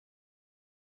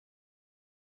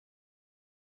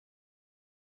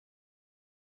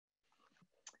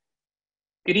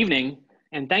Good evening,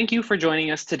 and thank you for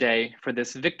joining us today for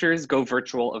this Victors Go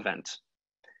Virtual event.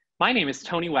 My name is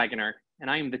Tony Wagoner, and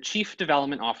I am the Chief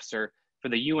Development Officer for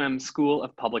the UM School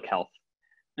of Public Health.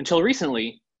 Until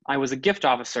recently, I was a gift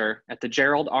officer at the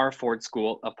Gerald R. Ford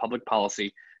School of Public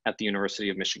Policy at the University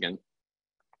of Michigan.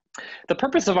 The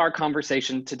purpose of our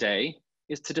conversation today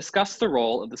is to discuss the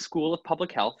role of the School of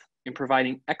Public Health in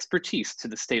providing expertise to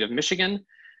the state of Michigan,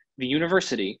 the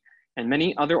university, and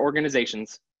many other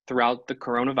organizations throughout the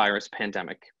coronavirus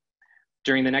pandemic.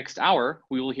 During the next hour,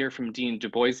 we will hear from Dean Du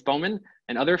Bois-Bowman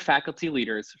and other faculty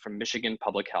leaders from Michigan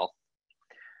Public Health.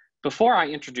 Before I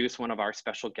introduce one of our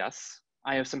special guests,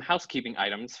 I have some housekeeping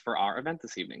items for our event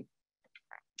this evening.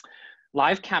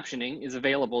 Live captioning is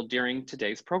available during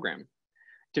today's program.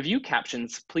 To view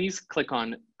captions, please click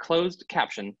on Closed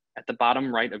Caption at the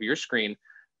bottom right of your screen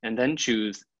and then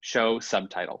choose Show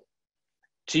Subtitle.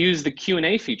 To use the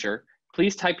Q&A feature,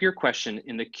 please type your question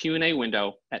in the Q&A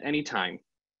window at any time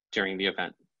during the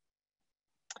event.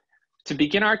 To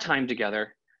begin our time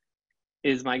together,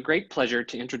 it is my great pleasure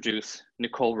to introduce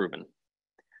Nicole Rubin.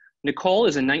 Nicole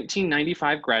is a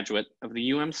 1995 graduate of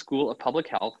the UM School of Public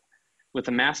Health with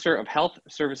a Master of Health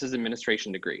Services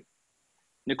Administration degree.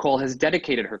 Nicole has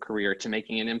dedicated her career to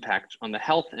making an impact on the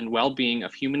health and well-being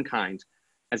of humankind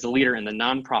as a leader in the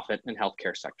nonprofit and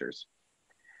healthcare sectors.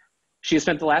 She has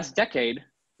spent the last decade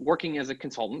working as a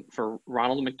consultant for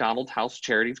Ronald McDonald House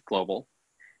Charities Global,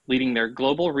 leading their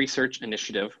global research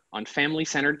initiative on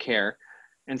family-centered care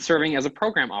and serving as a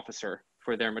program officer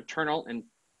for their maternal and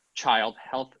child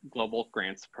health global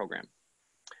grants program.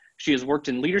 She has worked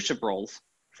in leadership roles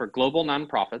for global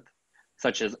nonprofits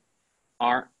such as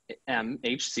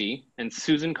RMHC and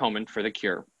Susan Komen for the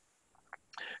Cure.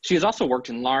 She has also worked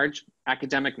in large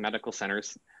academic medical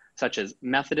centers such as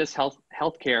Methodist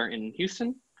Healthcare in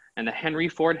Houston and the Henry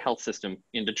Ford Health System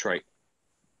in Detroit.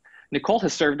 Nicole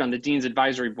has served on the Dean's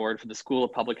Advisory Board for the School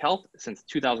of Public Health since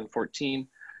 2014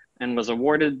 and was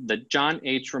awarded the John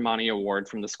H. Romani Award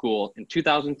from the school in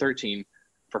 2013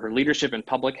 for her leadership in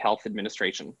public health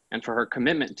administration and for her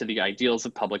commitment to the ideals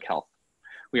of public health.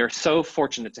 We are so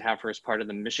fortunate to have her as part of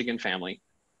the Michigan family.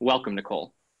 Welcome,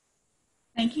 Nicole.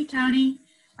 Thank you, Tony.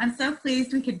 I'm so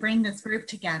pleased we could bring this group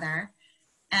together.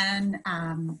 And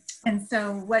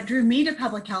so what drew me to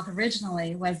public health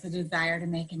originally was the desire to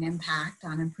make an impact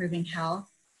on improving health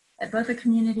at both a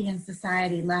community and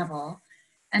society level.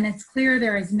 And it's clear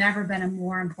there has never been a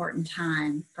more important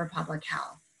time for public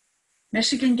health.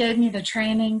 Michigan gave me the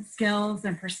training, skills,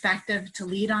 and perspective to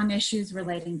lead on issues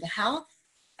relating to health.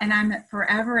 And I'm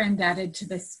forever indebted to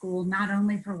this school, not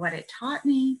only for what it taught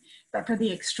me, but for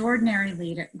the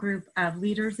extraordinary group of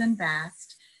leaders and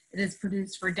vast it has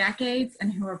produced for decades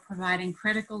and who are providing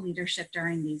critical leadership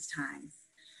during these times.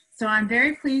 So I'm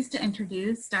very pleased to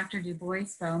introduce Dr. Du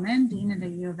Bois-Bowman, Dean of the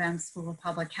U of M School of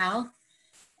Public Health.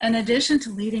 In addition to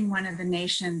leading one of the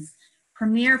nation's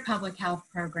premier public health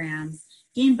programs,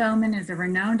 Dean Bowman is a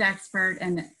renowned expert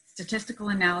in statistical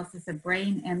analysis of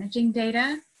brain imaging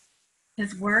data.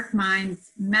 His work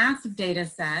mines massive data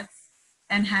sets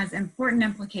and has important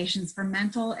implications for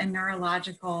mental and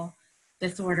neurological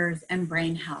disorders and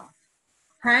brain health.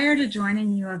 Prior to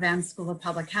joining U of M School of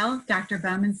Public Health, Dr.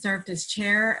 Bowman served as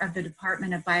chair of the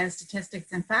Department of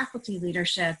Biostatistics and Faculty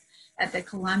Leadership at the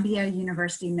Columbia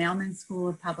University Mailman School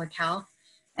of Public Health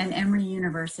and Emory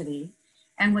University,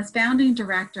 and was founding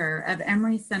director of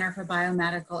Emory Center for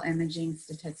Biomedical Imaging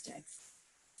Statistics.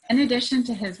 In addition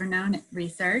to his renowned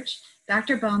research,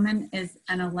 Dr. Bowman is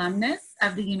an alumnus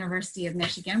of the University of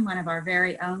Michigan, one of our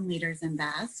very own leaders in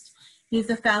VEST. He's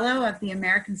a fellow of the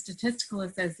American Statistical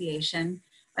Association,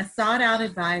 a sought-out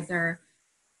advisor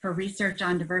for research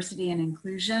on diversity and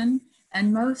inclusion,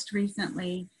 and most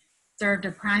recently served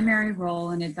a primary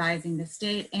role in advising the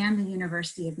state and the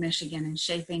University of Michigan in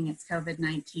shaping its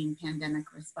COVID-19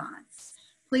 pandemic response.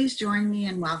 Please join me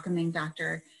in welcoming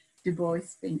Dr. Du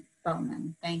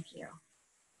Bois-Bowman. Thank you.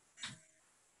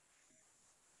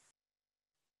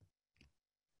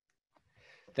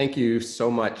 Thank you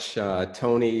so much,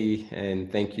 Tony,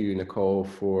 and thank you, Nicole,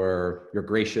 for your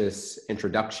gracious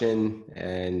introduction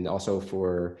and also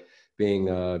for being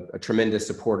a tremendous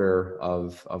supporter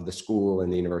of the school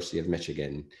and the University of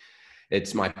Michigan.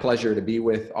 It's my pleasure to be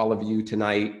with all of you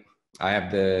tonight. I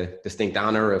have the distinct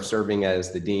honor of serving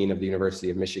as the Dean of the University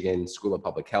of Michigan School of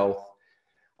Public Health.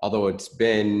 Although it's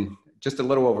been just a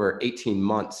little over 18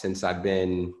 months since I've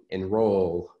been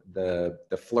enrolled, the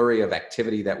flurry of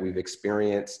activity that we've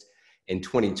experienced in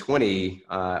 2020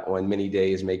 on many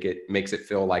days makes it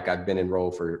feel like I've been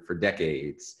enrolled for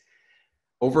decades.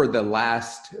 over the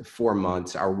last 4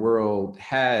 months, our world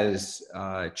has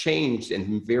changed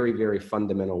in very, very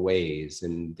fundamental ways.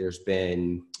 And there's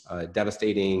been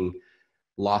devastating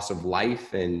loss of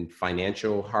life and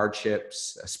financial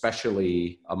hardships,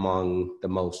 especially among the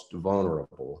most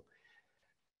vulnerable.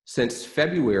 Since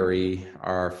February,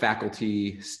 our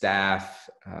faculty, staff,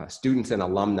 students, and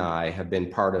alumni have been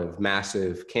part of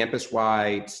massive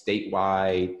campus-wide,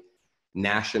 statewide,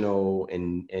 national,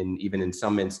 and even in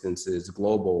some instances,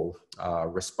 global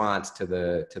response to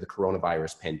the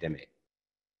coronavirus pandemic.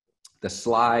 The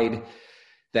slide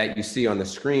that you see on the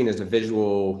screen is a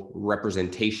visual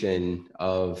representation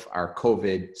of our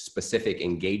COVID-specific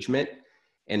engagement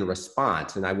and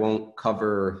response. And I won't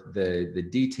cover the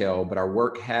detail, but our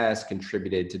work has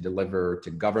contributed to deliver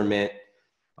to government,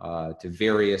 to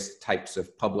various types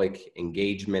of public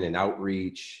engagement and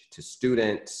outreach, to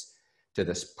students, to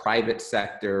this private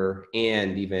sector,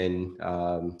 and even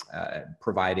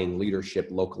providing leadership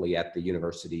locally at the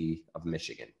University of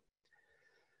Michigan.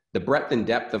 The breadth and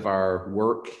depth of our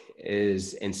work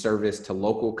is in service to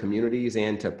local communities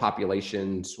and to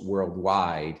populations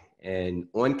worldwide. And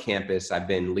on campus, I've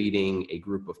been leading a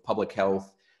group of public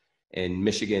health and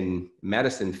Michigan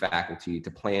medicine faculty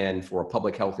to plan for a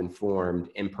public health informed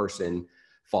in-person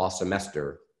fall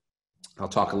semester. I'll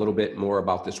talk a little bit more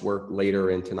about this work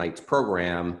later in tonight's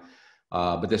program,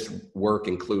 but this work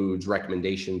includes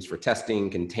recommendations for testing,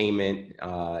 containment,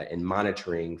 and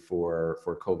monitoring for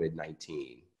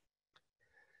COVID-19.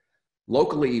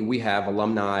 Locally, we have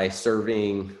alumni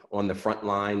serving on the front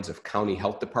lines of county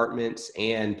health departments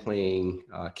and playing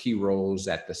key roles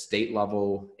at the state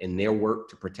level in their work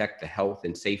to protect the health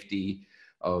and safety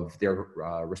of their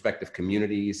respective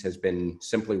communities has been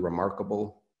simply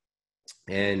remarkable.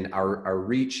 And our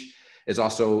reach is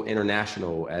also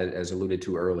international, as alluded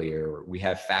to earlier. We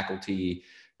have faculty,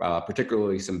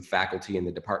 particularly some faculty in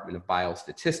the Department of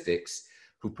Biostatistics,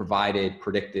 who provided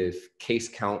predictive case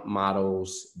count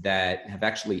models that have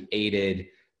actually aided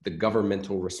the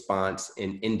governmental response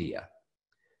in India.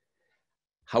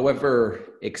 However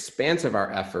expansive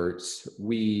our efforts,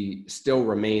 we still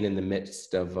remain in the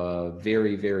midst of a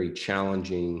very, very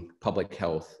challenging public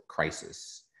health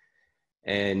crisis.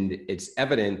 And it's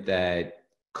evident that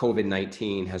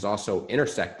COVID-19 has also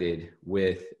intersected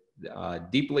with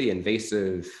deeply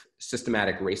invasive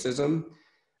systematic racism,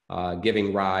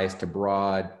 giving rise to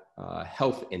broad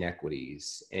health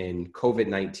inequities. And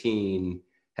COVID-19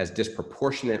 has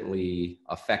disproportionately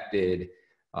affected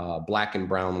Black and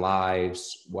brown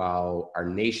lives, while our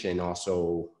nation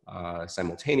also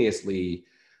simultaneously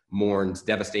mourns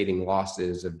devastating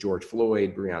losses of George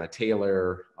Floyd, Breonna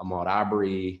Taylor, Ahmaud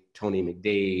Arbery, Tony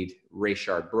McDade,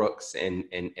 Rayshard Brooks,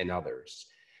 and others.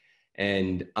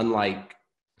 And unlike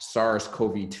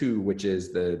SARS-CoV-2, which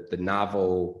is the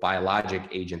novel biologic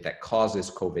agent that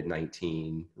causes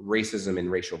COVID-19, racism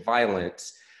and racial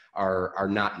violence are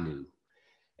not new.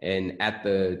 And at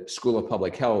the School of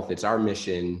Public Health, it's our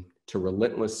mission to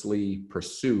relentlessly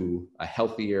pursue a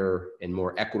healthier and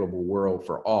more equitable world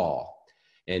for all.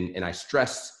 And I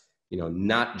stress,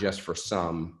 not just for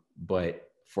some,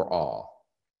 but for all.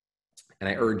 And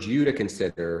I urge you to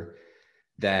consider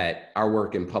that our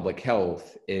work in public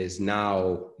health is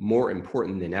now more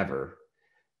important than ever.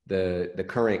 The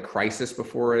current crisis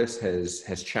before us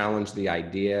has challenged the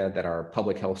idea that our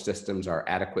public health systems are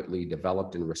adequately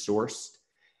developed and resourced,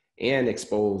 and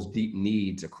exposed deep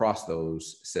needs across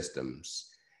those systems.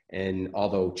 And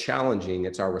although challenging,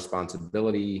 it's our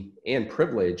responsibility and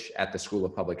privilege at the School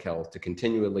of Public Health to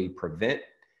continually prevent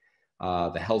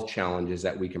the health challenges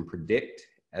that we can predict,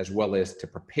 as well as to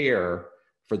prepare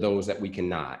for those that we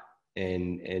cannot.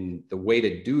 And the way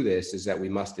to do this is that we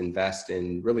must invest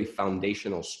in really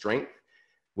foundational strength,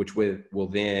 which will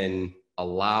then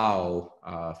allow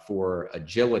for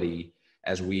agility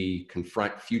as we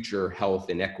confront future health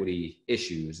inequity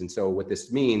issues. And so what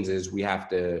this means is we have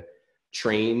to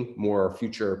train more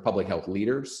future public health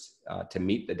leaders to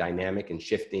meet the dynamic and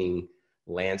shifting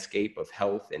landscape of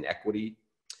health and equity.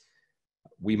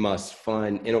 We must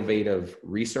fund innovative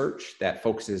research that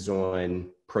focuses on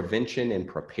prevention and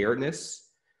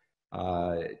preparedness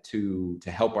to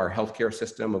help our healthcare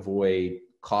system avoid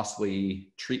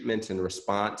costly treatments and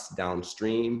response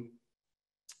downstream.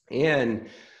 And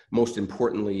most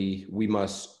importantly, we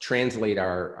must translate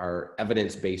our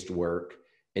evidence-based work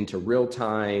into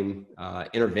real-time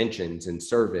interventions and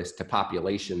service to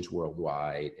populations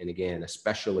worldwide. And again,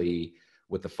 especially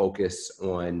with the focus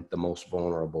on the most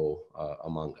vulnerable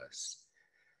among us.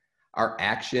 Our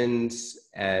actions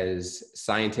as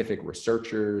scientific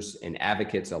researchers and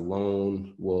advocates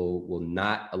alone will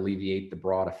not alleviate the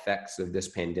broad effects of this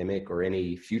pandemic or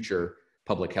any future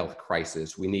public health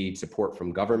crisis. We need support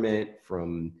from government,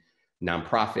 from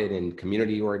nonprofit and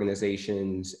community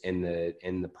organizations, and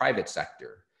the private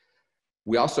sector.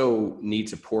 We also need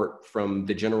support from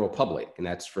the general public, and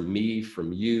that's from me,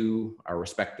 from you, our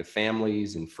respective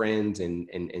families and friends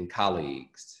and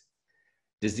colleagues.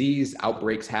 Disease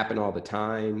outbreaks happen all the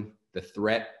time. The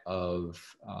threat of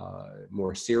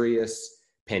more serious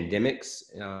pandemics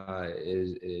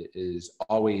is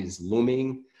always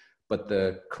looming, but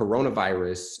the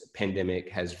coronavirus pandemic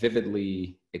has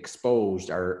vividly exposed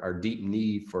our deep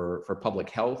need for public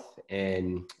health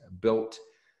and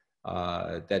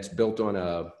that's built on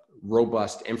a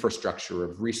robust infrastructure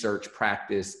of research,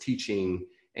 practice, teaching,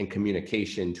 and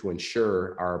communication to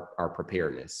ensure our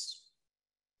preparedness.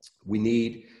 We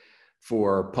need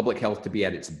for public health to be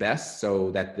at its best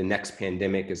so that the next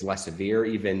pandemic is less severe,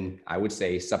 even I would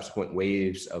say subsequent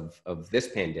waves of this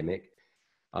pandemic,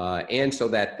 and so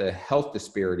that the health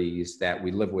disparities that we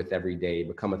live with every day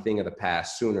become a thing of the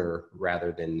past sooner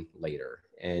rather than later.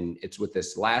 And it's with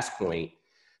this last point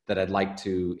that I'd like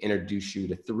to introduce you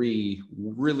to three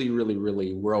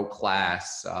really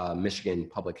world-class Michigan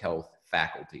public health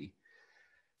faculty.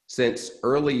 Since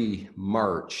early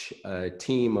March, a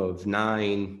team of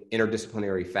 9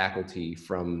 interdisciplinary faculty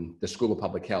from the School of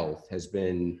Public Health has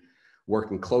been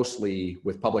working closely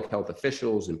with public health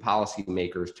officials and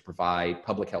policymakers to provide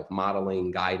public health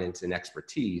modeling, guidance, and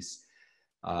expertise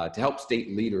to help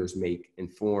state leaders make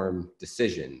informed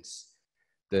decisions.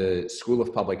 The School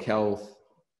of Public Health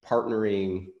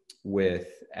partnering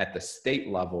with, at the state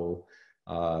level,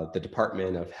 the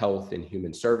Department of Health and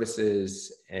Human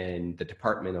Services and the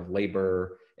Department of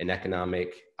Labor and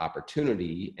Economic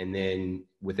Opportunity, and then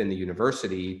within the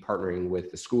university, partnering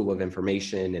with the School of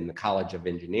Information and the College of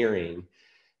Engineering.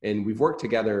 And we've worked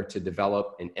together to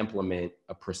develop and implement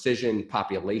a precision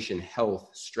population health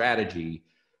strategy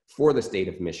for the state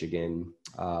of Michigan,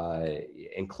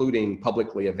 including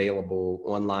publicly available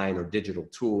online or digital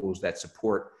tools that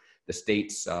support the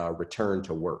state's return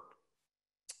to work.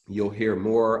 You'll hear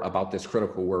more about this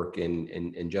critical work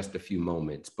in just a few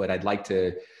moments, but I'd like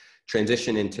to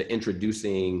transition into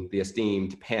introducing the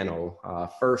esteemed panel.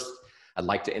 First, I'd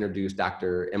like to introduce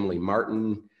Dr. Emily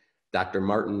Martin. Dr.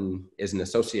 Martin is an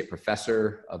associate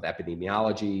professor of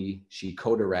epidemiology. She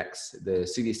co-directs the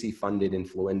CDC-funded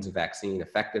influenza vaccine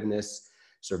effectiveness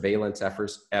surveillance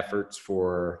efforts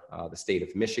for the state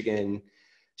of Michigan.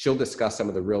 She'll discuss some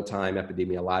of the real-time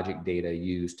epidemiologic data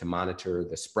used to monitor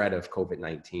the spread of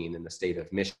COVID-19 in the state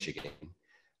of Michigan.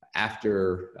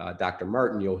 After Dr.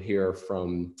 Martin, you'll hear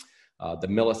from the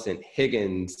Millicent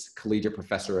Higgins Collegiate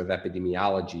Professor of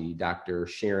Epidemiology, Dr.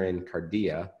 Sharon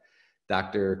Cardia.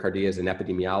 Dr. Cardia is an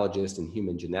epidemiologist and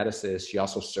human geneticist. She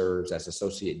also serves as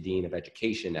Associate Dean of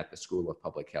Education at the School of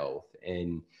Public Health.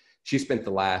 And she spent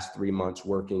the last 3 months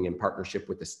working in partnership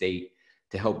with the state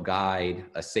to help guide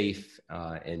a safe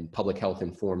and public health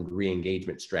informed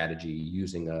re-engagement strategy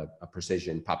using a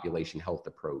precision population health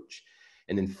approach.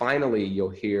 And then finally, you'll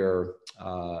hear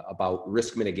about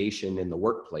risk mitigation in the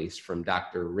workplace from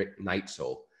Dr. Rick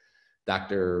Neitzel.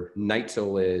 Dr.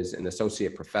 Neitzel is an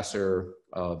associate professor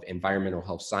of environmental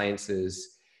health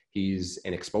sciences. He's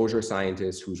an exposure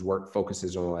scientist whose work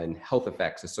focuses on health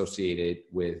effects associated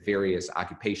with various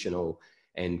occupational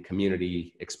and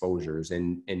community exposures.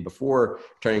 And before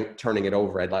turning it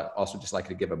over, I'd also just like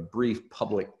to give a brief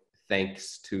public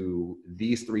thanks to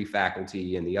these 3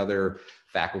 faculty and the other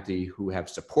faculty who have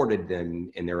supported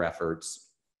them in their efforts.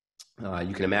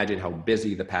 You can imagine how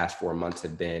busy the past 4 months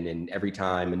have been, and every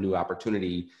time a new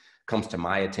opportunity comes to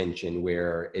my attention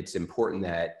where it's important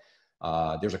that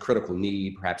there's a critical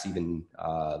need, perhaps even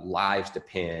lives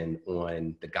depend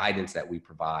on the guidance that we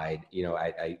provide. You know,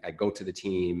 I go to the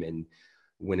team, and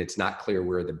when it's not clear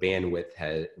where the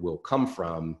bandwidth will come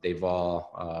from, they've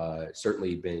all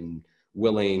certainly been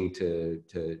willing to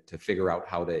figure out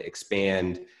how to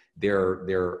expand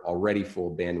their already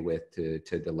full bandwidth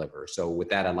to deliver. So with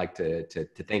that, I'd like to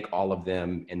thank all of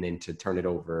them and then to turn it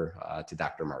over to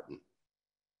Dr. Martin.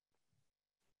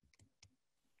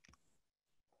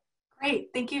 Great,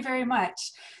 thank you very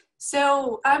much.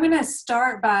 So I'm going to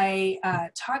start by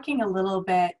talking a little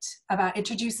bit about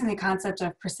introducing the concept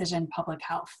of precision public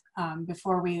health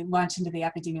before we launch into the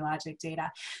epidemiologic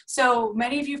data. So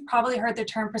many of you have probably heard the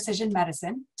term precision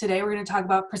medicine. Today we're going to talk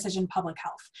about precision public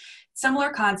health.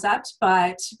 Similar concept,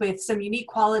 but with some unique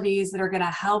qualities that are going to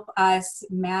help us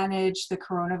manage the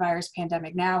coronavirus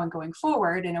pandemic now and going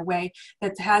forward in a way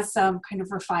that has some kind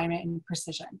of refinement and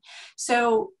precision.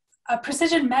 So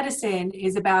Precision medicine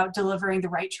is about delivering the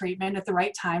right treatment at the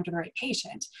right time to the right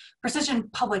patient. Precision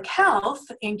public health,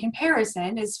 in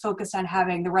comparison, is focused on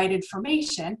having the right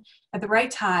information at the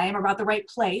right time about the right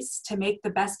place to make the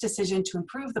best decision to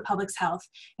improve the public's health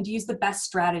and to use the best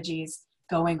strategies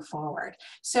going forward.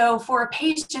 So for a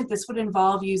patient, this would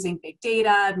involve using big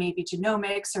data, maybe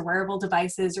genomics or wearable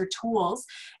devices or tools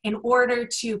in order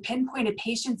to pinpoint a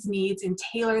patient's needs and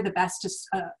tailor the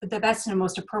best and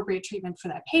most appropriate treatment for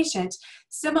that patient.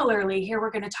 Similarly, here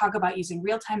we're going to talk about using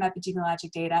real-time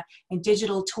epidemiologic data and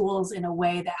digital tools in a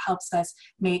way that helps us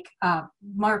make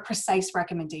more precise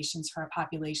recommendations for a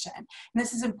population. And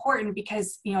this is important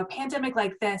because, you know, a pandemic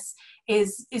like this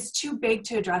is too big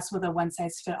to address with a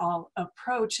one-size-fits-all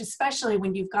approach, especially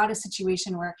when you've got a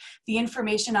situation where the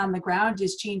information on the ground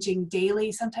is changing daily,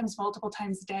 sometimes multiple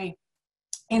times a day,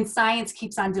 and science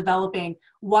keeps on developing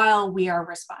while we are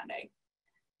responding.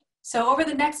 So over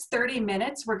the next 30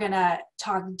 minutes, we're going to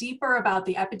talk deeper about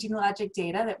the epidemiologic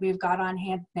data that we've got on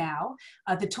hand now,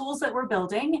 the tools that we're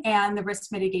building, and the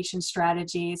risk mitigation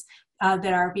strategies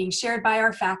that are being shared by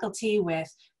our faculty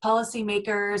with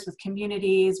policymakers, with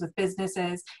communities, with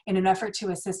businesses in an effort to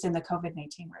assist in the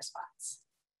COVID-19 response.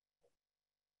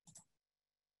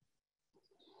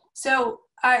 So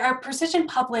our precision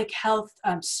public health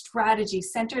strategy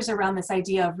centers around this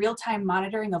idea of real-time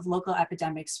monitoring of local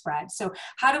epidemic spread. So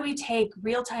how do we take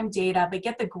real-time data but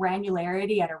get the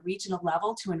granularity at a regional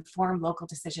level to inform local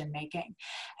decision-making?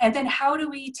 And then how do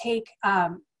we take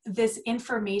this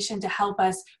information to help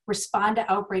us respond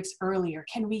to outbreaks earlier?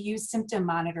 Can we use symptom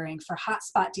monitoring for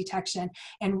hotspot detection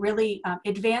and really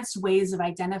advanced ways of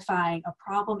identifying a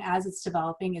problem as it's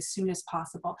developing as soon as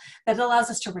possible? That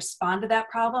allows us to respond to that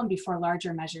problem before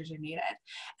larger measures are needed.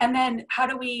 And then how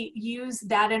do we use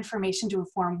that information to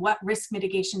inform what risk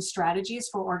mitigation strategies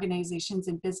for organizations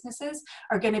and businesses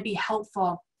are going to be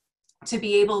helpful to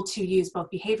be able to use both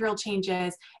behavioral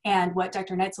changes and what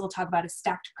Dr. Neitzel will talk about as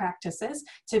stacked practices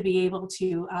to be able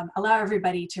to allow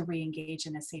everybody to re-engage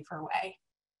in a safer way.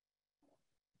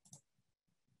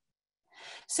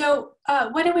 So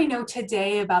what do we know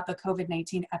today about the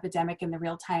COVID-19 epidemic and the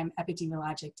real-time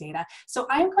epidemiologic data? So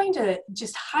I'm going to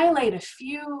just highlight a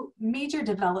few major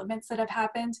developments that have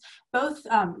happened, both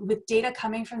with data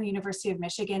coming from the University of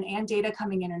Michigan and data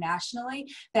coming internationally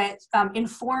that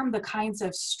inform the kinds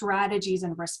of strategies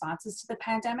and responses to the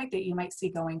pandemic that you might see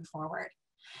going forward.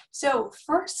 So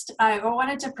first, I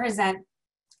wanted to present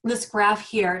this graph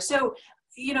here. So,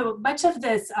 you know, much of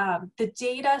this, the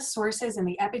data sources and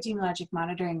the epidemiologic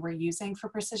monitoring we're using for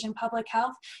precision public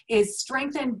health is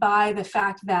strengthened by the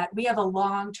fact that we have a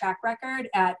long track record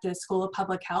at the School of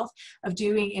Public Health of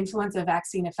doing influenza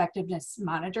vaccine effectiveness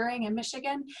monitoring in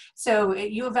Michigan. So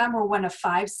at U of M, we're one of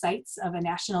 5 sites of a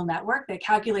national network that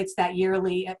calculates that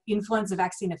yearly influenza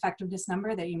vaccine effectiveness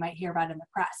number that you might hear about in the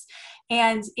press.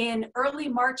 And in early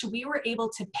March, we were able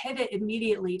to pivot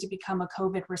immediately to become a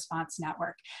COVID response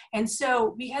network. And so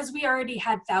because we already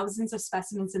had thousands of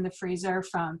specimens in the freezer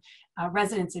from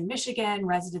residents in Michigan,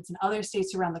 residents in other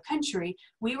states around the country,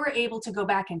 we were able to go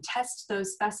back and test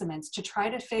those specimens to try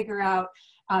to figure out,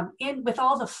 with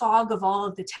all the fog of all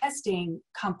of the testing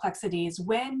complexities,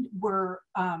 when were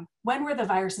the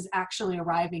viruses actually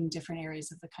arriving in different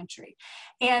areas of the country.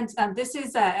 And this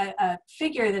is a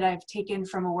figure that I've taken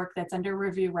from a work that's under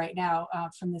review right now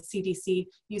from the CDC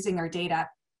using our data,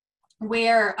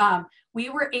 where we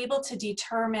were able to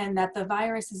determine that the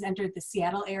virus has entered the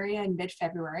Seattle area in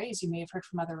mid-February, as you may have heard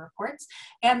from other reports.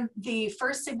 And the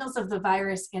first signals of the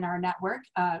virus in our network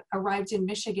arrived in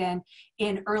Michigan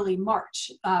in early March,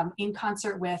 in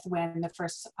concert with when the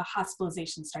first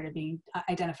hospitalizations started being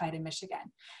identified in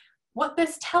Michigan. What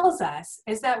this tells us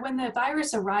is that when the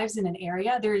virus arrives in an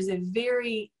area, there is a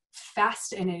very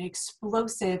fast and an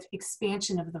explosive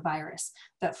expansion of the virus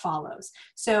that follows.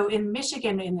 So in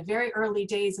Michigan, in the very early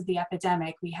days of the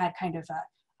epidemic, we had kind of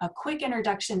a quick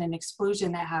introduction and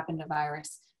explosion that happened to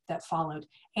virus that followed,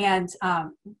 and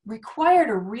required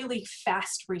a really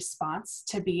fast response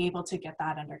to be able to get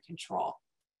that under control.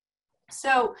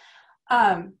 So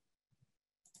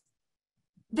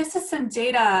this is some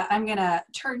data I'm going to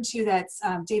turn to that's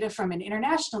data from an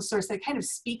international source that kind of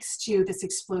speaks to this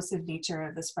explosive nature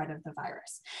of the spread of the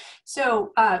virus.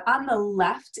 So on the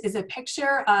left is a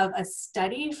picture of a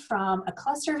study from a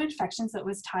cluster of infections that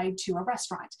was tied to a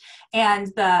restaurant. And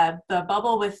the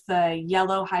bubble with the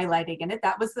yellow highlighting in it,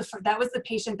 that was the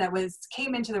patient that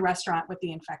came into the restaurant with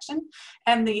the infection.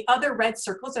 And the other red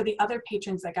circles are the other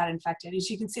patrons that got infected. As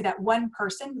you can see, that one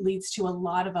person leads to a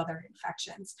lot of other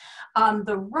infections. On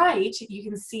the right, you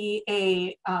can see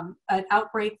an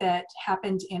outbreak that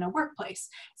happened in a workplace.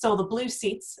 So the blue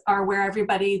seats are where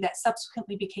everybody that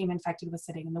subsequently became infected was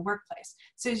sitting in the workplace.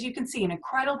 So as you can see, an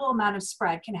incredible amount of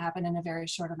spread can happen in a very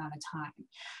short amount of time.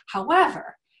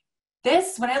 However,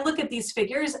 when I look at these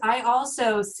figures, I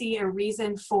also see a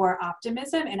reason for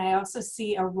optimism, and I also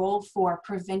see a role for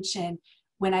prevention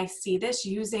when I see this,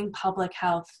 using public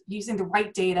health, using the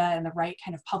right data and the right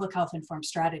kind of public health informed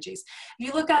strategies. If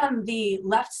you look on the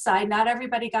left side, not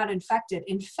everybody got infected.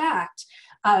 In fact,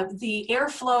 the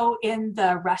airflow in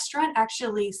the restaurant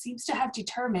actually seems to have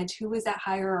determined who is at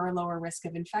higher or lower risk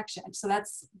of infection. So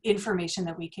that's information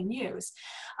that we can use.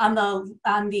 On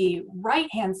the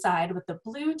right-hand side with the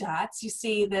blue dots, you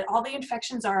see that all the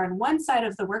infections are on one side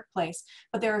of the workplace,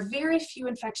 but there are very few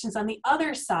infections on the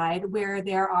other side where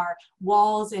there are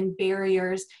walls and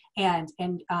barriers and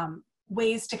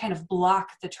ways to kind of block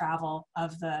the travel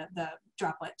of the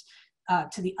droplet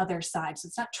to the other side. So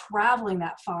it's not traveling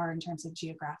that far in terms of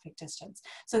geographic distance.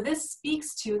 So this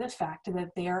speaks to the fact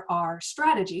that there are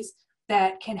strategies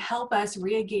that can help us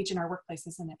re-engage in our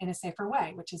workplaces in a safer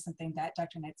way, which is something that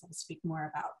Dr. Neitzel will speak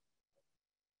more about.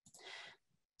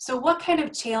 So what kind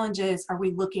of challenges are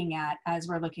we looking at as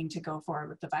we're looking to go forward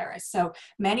with the virus? So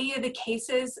many of the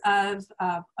cases of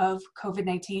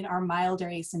COVID-19 are mild or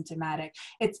asymptomatic.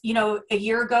 It's, you know, a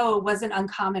year ago, it wasn't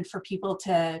uncommon for people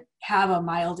to have a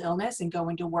mild illness and go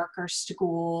into work or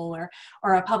school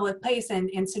or a public place.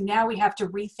 And so now we have to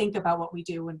rethink about what we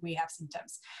do when we have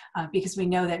symptoms because we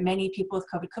know that many people with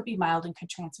COVID could be mild and could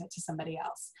transmit to somebody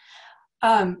else.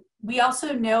 We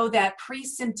also know that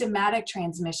pre-symptomatic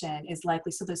transmission is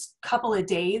likely. So this couple of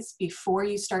days before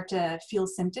you start to feel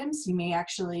symptoms, you may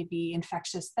actually be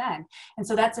infectious then. And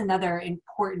so that's another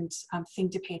important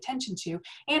thing to pay attention to.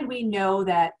 And we know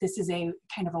that this is a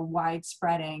kind of a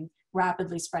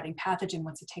rapidly spreading pathogen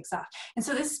once it takes off. And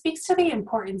so this speaks to the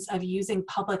importance of using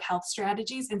public health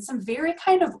strategies and some very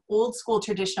kind of old school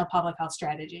traditional public health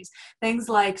strategies. Things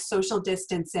like social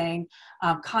distancing,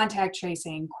 contact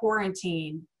tracing,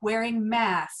 quarantine, wearing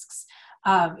masks,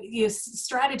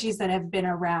 strategies that have been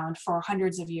around for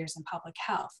hundreds of years in public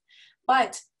health.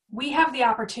 But we have the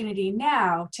opportunity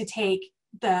now to take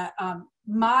the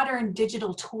modern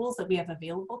digital tools that we have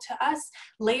available to us,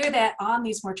 layer that on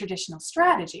these more traditional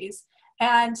strategies,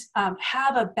 and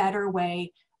have a better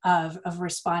way of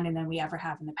responding than we ever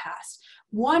have in the past.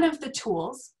 One of the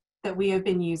tools that we have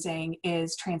been using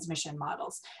is transmission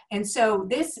models. And so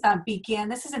this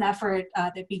is an effort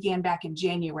that began back in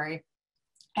January.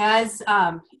 As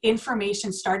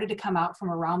information started to come out from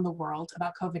around the world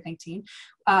about COVID-19,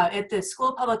 at the School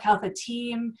of Public Health, a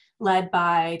team led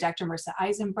by Dr. Marissa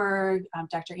Eisenberg,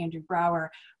 Dr. Andrew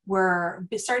Brower, were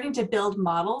starting to build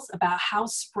models about how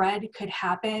spread could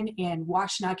happen in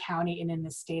Washtenaw County and in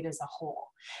the state as a whole.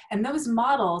 And those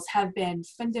models have been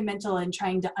fundamental in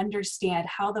trying to understand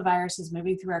how the virus is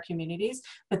moving through our communities,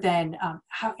 but then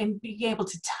and being able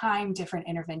to time different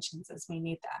interventions as we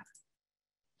need them.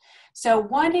 So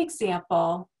one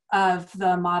example of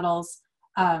the models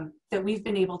that we've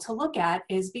been able to look at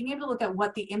is being able to look at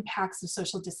what the impacts of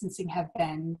social distancing have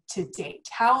been to date.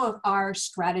 How have our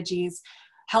strategies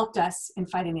helped us in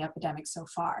fighting the epidemic so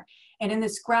far? And in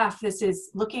this graph, this is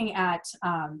looking at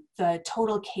the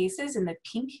total cases, and the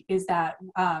pink is that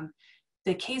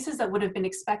the cases that would have been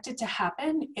expected to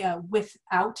happen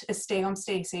without a stay home,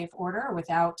 stay safe order,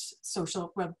 without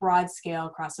broad scale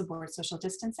across the board social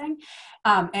distancing.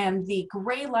 And the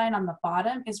gray line on the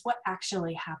bottom is what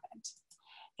actually happened.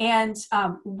 And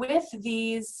with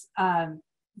these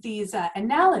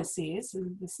analyses,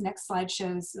 this next slide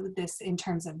shows this in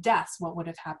terms of deaths, what would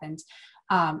have happened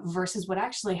versus what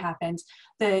actually happened.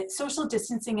 The social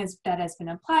distancing that has been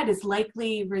applied has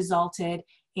likely resulted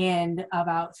in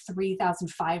about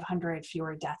 3,500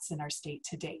 fewer deaths in our state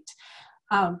to date.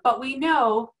 But we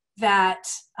know that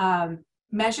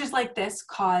measures like this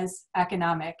cause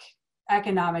economic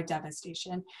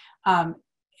devastation,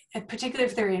 particularly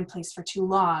if they're in place for too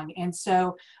long. And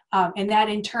so, and that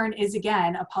in turn is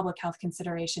again a public health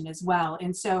consideration as well.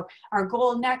 And so our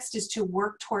goal next is to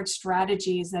work towards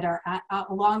strategies that are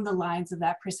along the lines of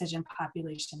that precision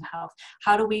population health.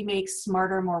 How do we make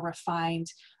smarter, more refined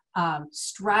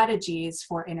strategies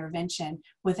for intervention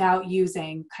without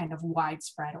using kind of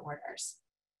widespread orders?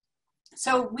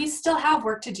 So we still have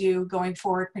work to do going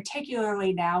forward,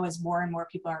 particularly now as more and more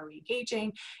people are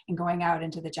re-engaging and going out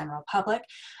into the general public.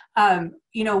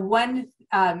 One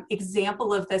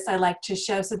example of this I like to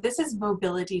show, so this is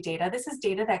mobility data. This is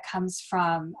data that comes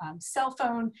from cell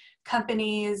phone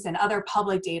companies and other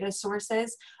public data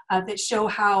sources that show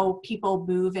how people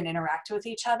move and interact with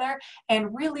each other.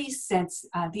 And really, since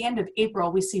the end of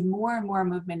April, we see more and more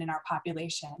movement in our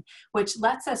population, which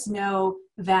lets us know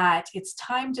that it's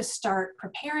time to start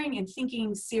preparing and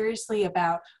thinking seriously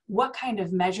about what kind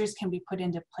of measures can be put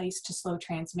into place to slow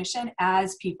transmission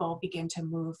as people begin to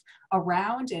move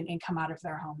around and come out of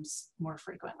their homes more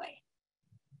frequently.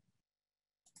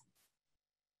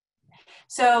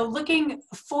 So looking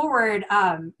forward,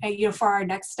 for our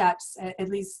next steps, at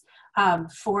least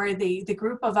for the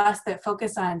group of us that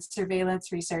focus on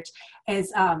surveillance research,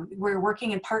 is we're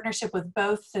working in partnership with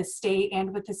both the state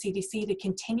and with the CDC to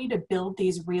continue to build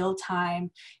these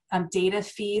real-time data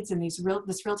feeds and this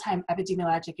real-time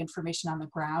epidemiologic information on the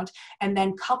ground, and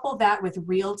then couple that with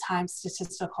real-time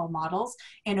statistical models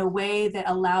in a way that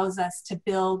allows us to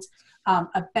build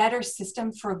a better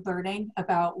system for learning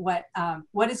about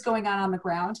what is going on the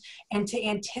ground, and to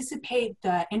anticipate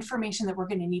the information that we're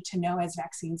going to need to know as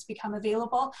vaccines become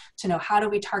available, to know how do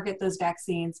we target those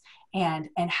vaccines, and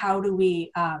how do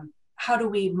we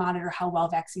monitor how well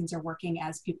vaccines are working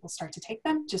as people start to take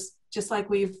them, just like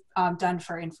we've done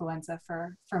for influenza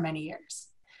for many years.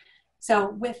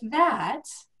 So with that,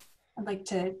 I'd like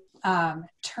to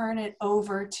turn it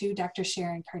over to Dr.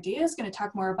 Sharon Cardia, who's going to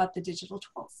talk more about the digital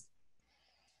tools.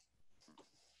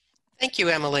 Thank you,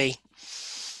 Emily.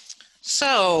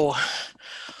 So,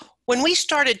 when we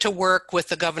started to work with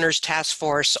the governor's task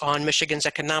force on Michigan's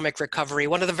economic recovery,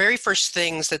 one of the very first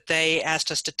things that they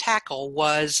asked us to tackle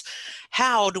was,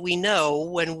 how do we know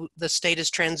when the state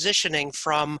is transitioning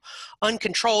from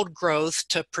uncontrolled growth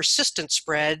to persistent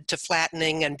spread to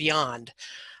flattening and beyond?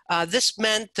 This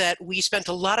meant that we spent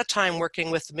a lot of time working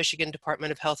with the Michigan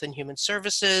Department of Health and Human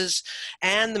Services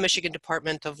and the Michigan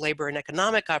Department of Labor and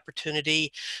Economic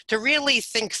Opportunity to really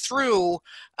think through,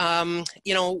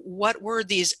 what were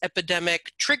these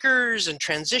epidemic triggers and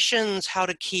transitions, how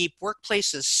to keep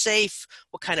workplaces safe,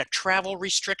 what kind of travel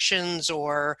restrictions,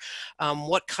 or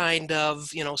what kind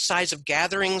of, size of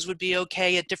gatherings would be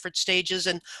okay at different stages.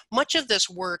 And much of this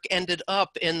work ended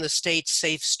up in the state's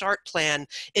Safe Start plan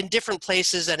in different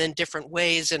places and in different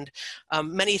ways. And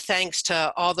many thanks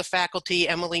to all the faculty,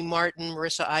 Emily Martin,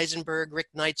 Marissa Eisenberg, Rick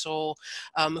Neitzel,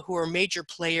 who are major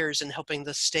players in helping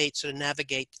the state sort of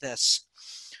navigate this.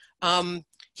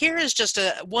 Here is just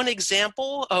one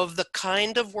example of the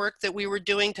kind of work that we were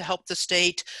doing to help the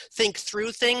state think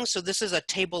through things. So this is a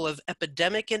table of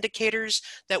epidemic indicators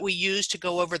that we use to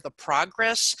go over the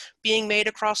progress being made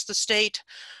across the state.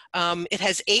 It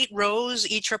has 8 rows,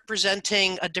 each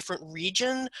representing a different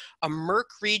region, a MERC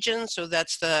region, so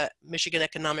that's the Michigan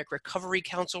Economic Recovery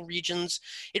Council regions.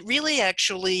 It really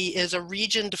actually is a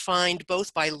region defined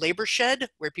both by labor shed,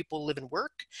 where people live and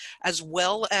work, as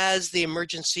well as the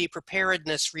emergency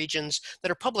preparedness regions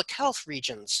that are public health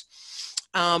regions.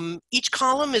 Each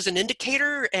column is an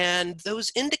indicator, and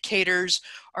those indicators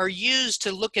are used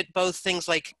to look at both things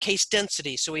like case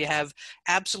density. So we have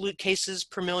absolute cases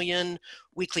per million,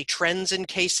 weekly trends in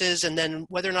cases, and then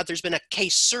whether or not there's been a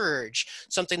case surge,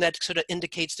 something that sort of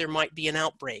indicates there might be an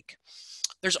outbreak.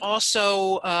 There's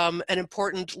also an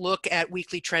important look at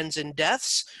weekly trends in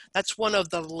deaths. That's one of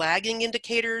the lagging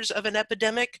indicators of an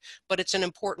epidemic, but it's an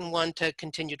important one to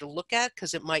continue to look at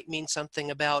because it might mean something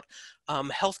about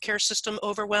healthcare system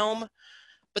overwhelm.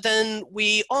 But then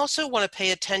we also want to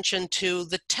pay attention to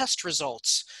the test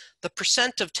results, the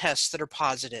percent of tests that are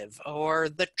positive, or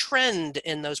the trend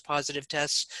in those positive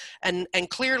tests, and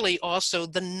clearly also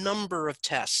the number of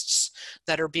tests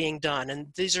that are being done. And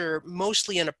these are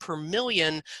mostly in a per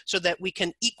million so that we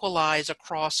can equalize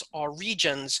across all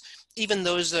regions, even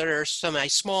those that are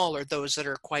semi-small or those that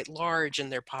are quite large in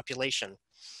their population.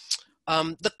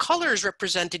 The colors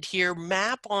represented here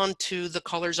map onto the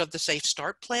colors of the Safe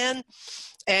Start plan.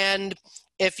 And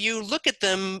if you look at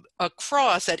them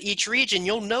across at each region,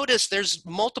 you'll notice there's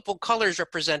multiple colors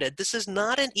represented. This is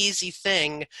not an easy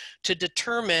thing to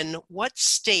determine what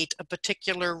state a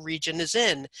particular region is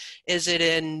in. Is it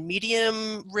in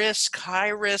medium risk, high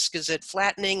risk? Is it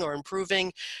flattening or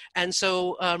improving? And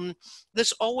so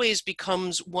this always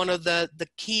becomes one of the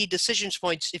key decision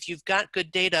points. If you've got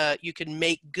good data, you can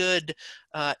make good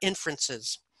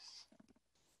inferences.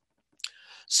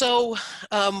 So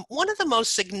one of the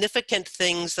most significant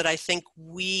things that I think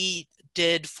we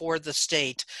did for the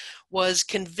state was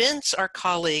convince our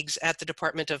colleagues at the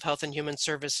Department of Health and Human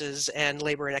Services and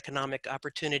Labor and Economic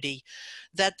Opportunity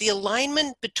that the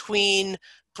alignment between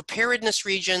preparedness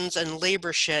regions and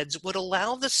labor sheds would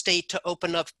allow the state to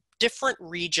open up different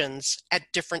regions at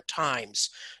different times.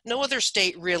 No other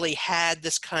state really had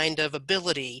this kind of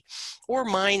ability or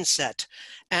mindset.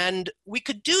 And we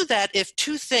could do that if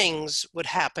two things would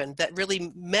happen that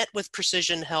really met with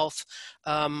precision health,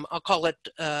 I'll call it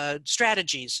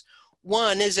strategies.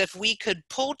 One is if we could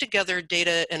pull together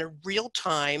data in a real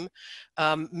time,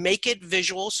 make it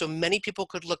visual so many people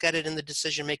could look at it in the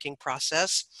decision-making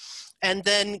process, and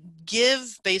then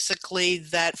give basically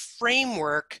that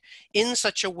framework in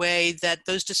such a way that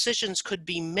those decisions could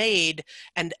be made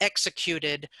and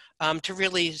executed to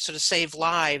really sort of save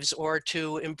lives or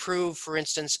to improve, for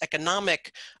instance,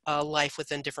 economic life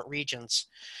within different regions.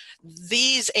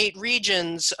 These 8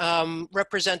 regions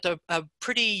represent a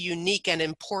pretty unique and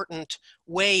important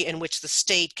way in which the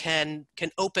state can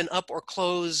open up or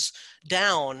close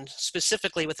down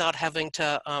specifically without having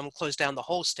to close down the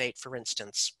whole state, for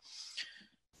instance.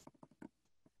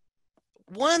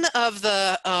 One of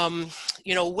the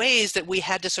ways that we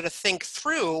had to sort of think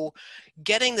through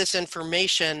getting this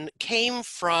information came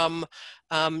from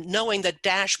knowing that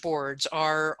dashboards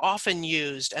are often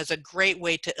used as a great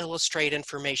way to illustrate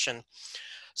information.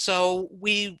 So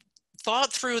we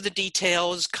thought through the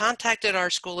details, contacted our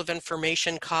School of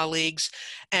Information colleagues,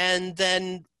 and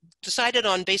then decided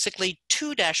on basically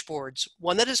 2 dashboards.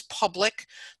 One that is public,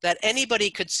 that anybody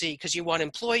could see, because you want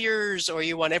employers or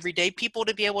you want everyday people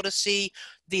to be able to see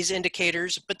these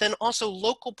indicators, but then also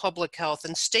local public health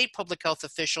and state public health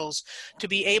officials to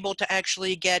be able to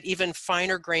actually get even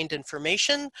finer grained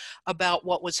information about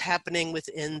what was happening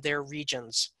within their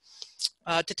regions.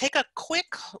 To take a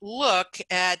quick look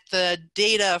at the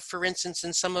data, for instance,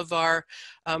 in some of our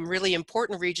really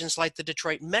important regions like the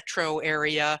Detroit metro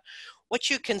area, what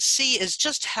you can see is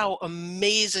just how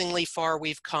amazingly far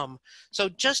we've come. So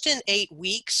just in 8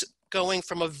 weeks, going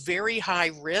from a very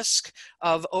high risk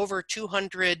of over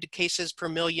 200 cases per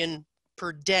million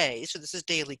per day, so this is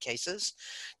daily cases,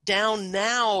 down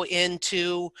now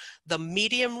into the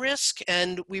medium risk,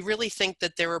 and we really think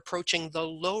that they're approaching the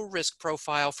low risk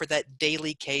profile for that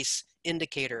daily case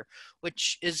indicator,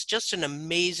 which is just an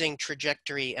amazing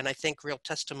trajectory, and I think real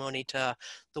testimony to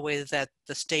the way that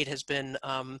the state has been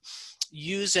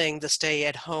using the stay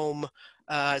at home,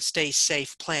 stay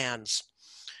safe plans.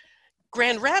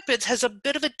 Grand Rapids has a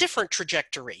bit of a different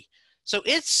trajectory. So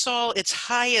it saw its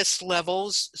highest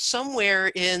levels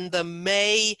somewhere in the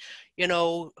May,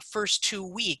 first 2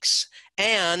 weeks.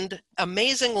 And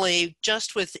amazingly,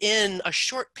 just within a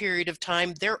short period of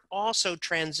time, they're also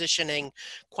transitioning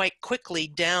quite quickly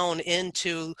down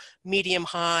into medium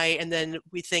high, and then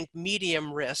we think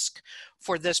medium risk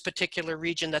for this particular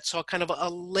region that saw kind of a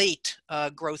late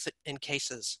growth in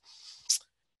cases.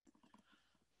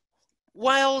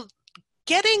 While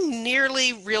getting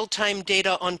nearly real-time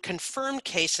data on confirmed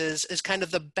cases is kind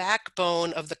of the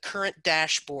backbone of the current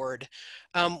dashboard,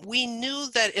 we knew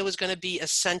that it was going to be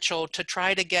essential to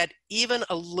try to get even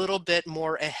a little bit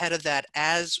more ahead of that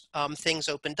as things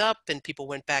opened up and people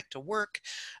went back to work.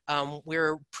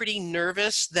 We're pretty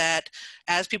nervous that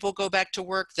as people go back to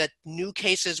work that new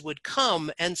cases would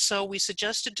come, and so we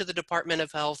suggested to the Department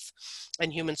of Health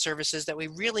and Human Services that we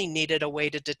really needed a way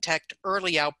to detect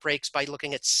early outbreaks by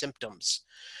looking at symptoms.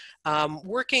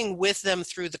 Working with them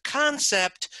through the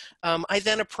concept, I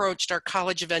then approached our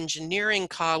College of Engineering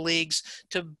colleagues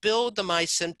to build the My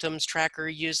Symptoms tracker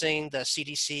using the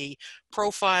CDC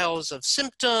profiles of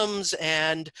symptoms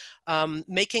and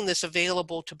making this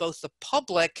available to both the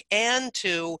public and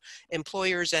to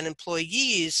employers and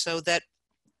employees so that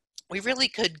we really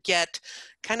could get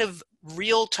kind of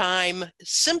real-time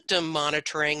symptom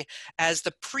monitoring as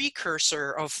the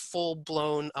precursor of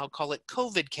full-blown, I'll call it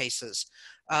COVID cases.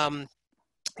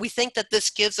 We think that this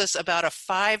gives us about a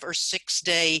 5 or 6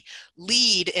 day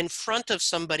lead in front of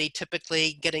somebody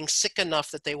typically getting sick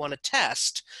enough that they want to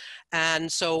test.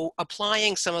 And so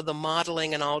applying some of the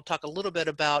modeling, and I'll talk a little bit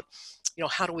about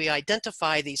how do we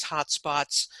identify these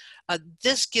hotspots,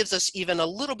 this gives us even a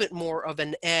little bit more of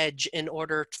an edge in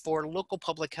order for local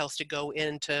public health to go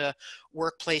into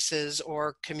workplaces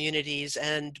or communities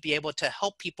and be able to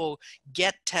help people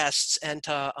get tests and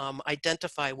to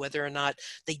identify whether or not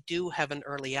they do have an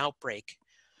early outbreak.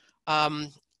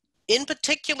 In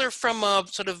particular, from a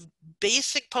sort of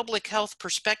basic public health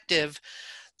perspective,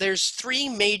 there's 3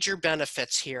 major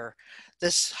benefits here.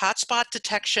 This hotspot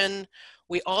detection.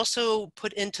 We also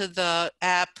put into the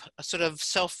app a sort of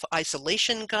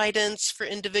self-isolation guidance for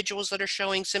individuals that are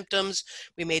showing symptoms.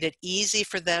 We made it easy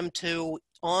for them to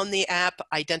on the app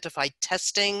identify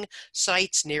testing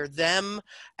sites near them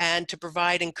and to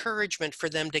provide encouragement for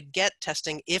them to get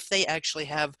testing if they actually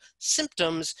have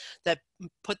symptoms that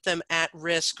put them at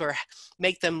risk or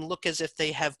make them look as if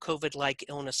they have COVID-like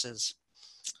illnesses.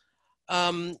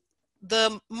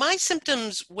 The My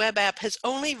Symptoms web app has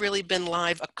only really been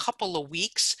live a couple of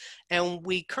weeks, and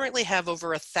we currently have over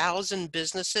 1,000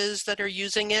 businesses that are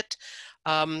using it.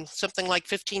 Something like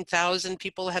 15,000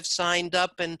 people have signed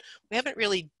up, and we haven't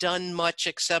really done much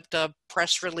except a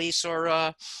press release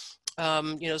or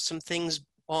some things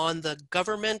on the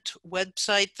government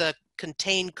website, the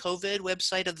Contain COVID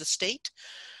website of the state.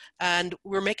 And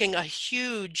we're making a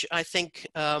huge, I think,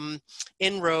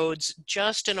 inroads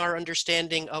just in our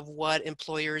understanding of what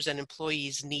employers and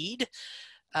employees need.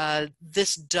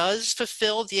 This does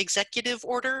fulfill the executive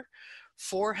order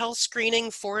for health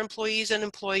screening for employees and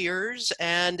employers,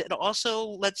 and it also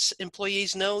lets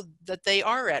employees know that they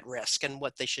are at risk and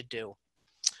what they should do.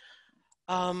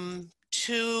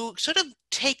 To sort of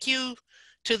take you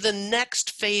to the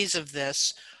next phase of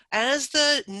this, as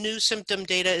the new symptom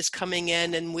data is coming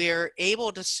in and we're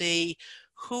able to see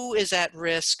who is at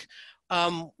risk,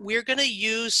 we're going to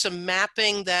use some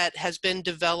mapping that has been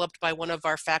developed by one of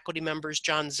our faculty members,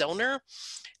 John Zellner.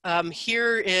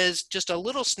 Here is just a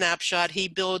little snapshot. He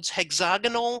builds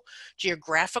hexagonal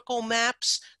geographical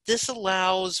maps. This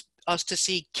allows us to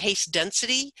see case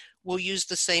density. We'll use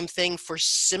the same thing for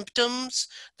symptoms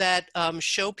that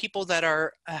show people that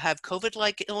have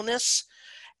COVID-like illness.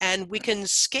 And we can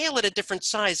scale it at different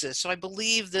sizes. So I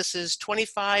believe this is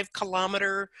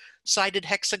 25-kilometer sided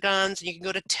hexagons, and you can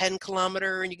go to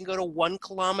 10-kilometer, and you can go to 1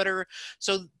 kilometer.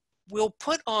 So we'll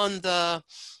put on the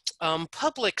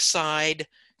public side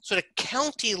sort of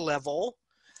county level,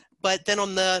 but then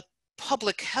on the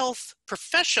public health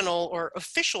professional or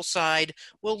official side,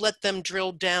 we'll let them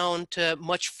drill down to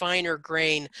much finer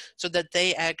grain so that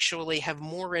they actually have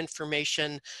more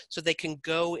information so they can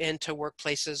go into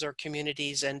workplaces or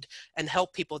communities and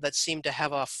help people that seem to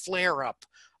have a flare-up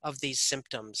of these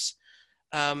symptoms.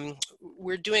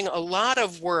 We're doing a lot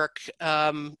of work,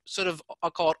 sort of,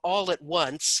 I'll call it all at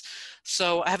once.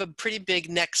 So I have a pretty big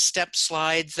next step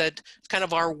slide that's kind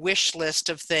of our wish list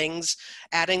of things,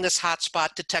 adding this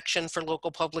hotspot detection for local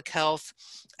public health,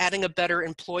 adding a better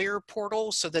employer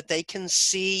portal so that they can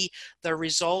see the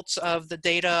results of the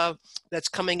data that's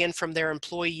coming in from their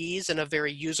employees in a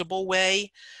very usable way,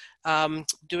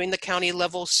 doing the county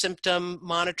level symptom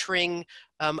monitoring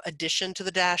addition to the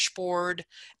dashboard,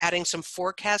 adding some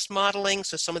forecast modeling.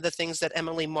 So some of the things that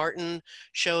Emily Martin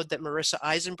showed that Marissa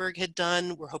Eisenberg had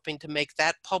done, we're hoping to make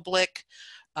that public.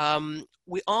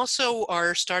 We also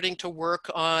are starting to work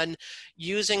on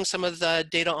using some of the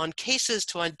data on cases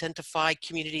to identify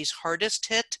communities hardest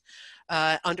hit,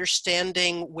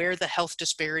 understanding where the health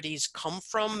disparities come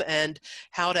from and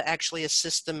how to actually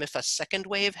assist them if a second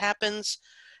wave happens.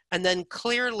 And then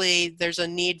clearly there's a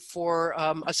need for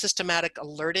a systematic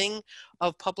alerting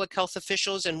of public health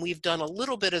officials, and we've done a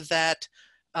little bit of that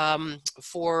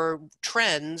for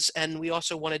trends, and we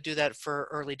also want to do that for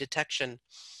early detection.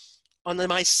 On the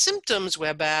My Symptoms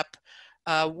web app,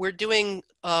 we're doing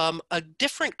a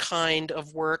different kind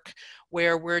of work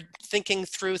where we're thinking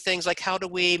through things like how do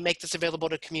we make this available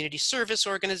to community service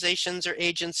organizations or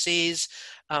agencies,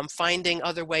 finding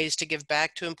other ways to give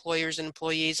back to employers and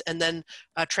employees, and then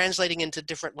translating into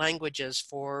different languages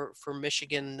for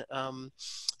Michigan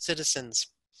citizens.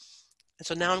 And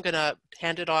so now I'm going to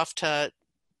hand it off to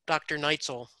Dr.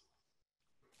 Neitzel.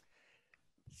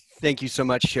 Thank you so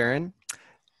much, Sharon.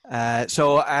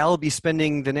 So I'll be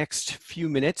spending the next few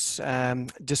minutes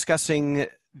discussing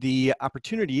the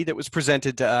opportunity that was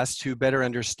presented to us to better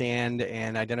understand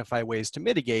and identify ways to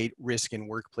mitigate risk in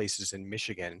workplaces in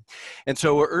Michigan. And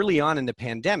so early on in the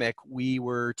pandemic, we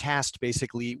were tasked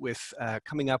basically with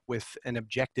coming up with an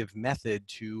objective method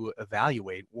to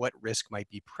evaluate what risk might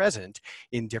be present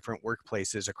in different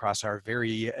workplaces across our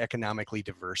very economically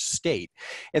diverse state.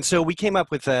 And so we came up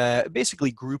with a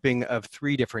basically grouping of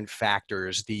 3 different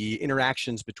factors: the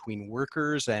interactions between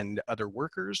workers and other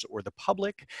workers or the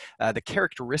public, the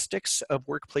characteristics of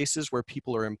workplaces where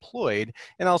people are employed,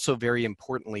 and also very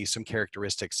importantly, some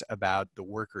characteristics about the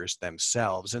workers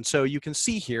themselves. And so you can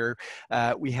see here,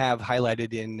 we have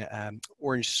highlighted in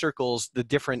orange circles the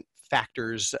different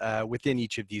factors within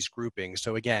each of these groupings.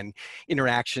 So again,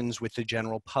 interactions with the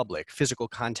general public, physical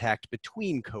contact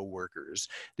between coworkers,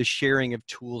 the sharing of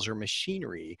tools or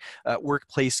machinery,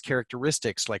 workplace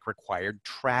characteristics like required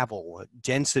travel,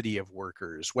 density of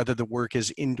workers, whether the work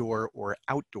is indoor or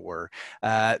outdoor,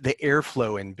 the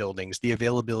airflow in buildings, the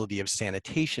availability of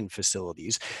sanitation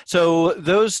facilities. So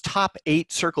those top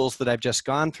 8 circles that I've just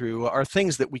gone through are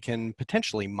things that we can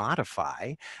potentially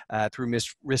modify through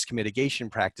risk mitigation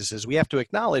practices. We have to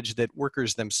acknowledge that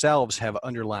workers themselves have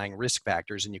underlying risk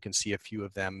factors, and you can see a few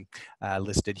of them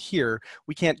listed here.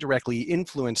 We can't directly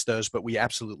influence those, but we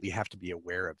absolutely have to be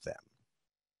aware of them.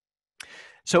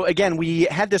 So again, we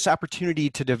had this opportunity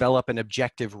to develop an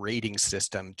objective rating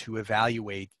system to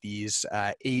evaluate these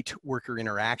 8 worker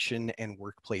interaction and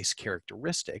workplace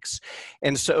characteristics.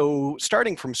 And so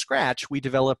starting from scratch, we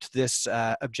developed this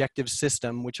objective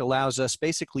system, which allows us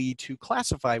basically to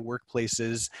classify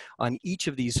workplaces on each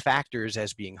of these factors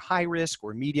as being high risk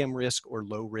or medium risk or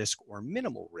low risk or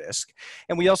minimal risk.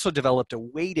 And we also developed a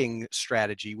weighting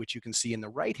strategy, which you can see in the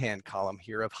right-hand column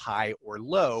here, of high or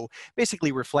low,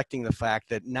 basically reflecting the fact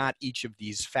that not each of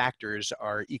these factors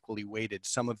are equally weighted.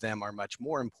 Some of them are much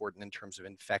more important in terms of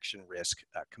infection risk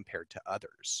compared to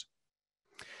others.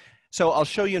 So I'll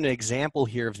show you an example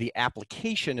here of the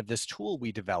application of this tool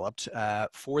we developed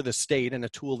for the state, and a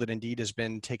tool that indeed has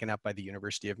been taken up by the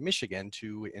University of Michigan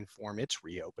to inform its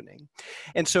reopening.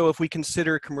 And so if we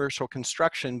consider commercial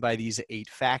construction by these 8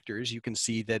 factors, you can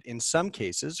see that in some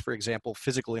cases, for example,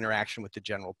 physical interaction with the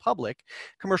general public,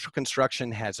 commercial construction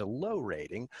has a low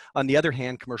rating. On the other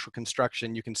hand, commercial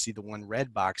construction, you can see the one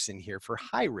red box in here for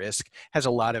high risk, has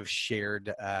a lot of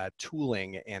shared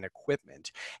tooling and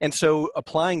equipment. And so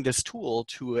applying this tool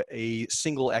to a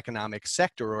single economic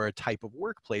sector or a type of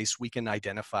workplace, we can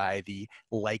identify the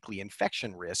likely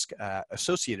infection risk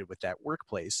associated with that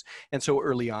workplace. And so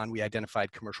early on, we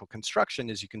identified commercial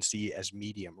construction, as you can see, as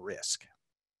medium risk.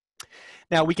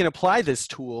 Now we can apply this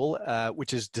tool,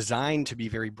 which is designed to be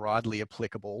very broadly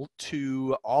applicable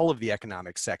to all of the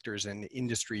economic sectors and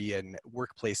industry and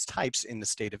workplace types in the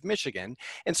state of Michigan.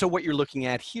 And so what you're looking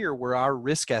at here were our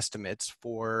risk estimates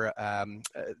for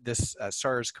this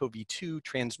SARS-CoV-2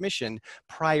 transmission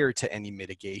prior to any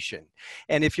mitigation.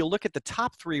 And if you'll look at the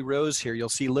top 3 rows here, you'll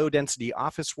see low density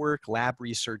office work, lab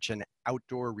research, and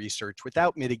outdoor research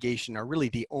without mitigation are really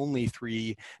the only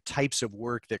 3 types of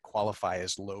work that qualify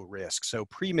as low risk. So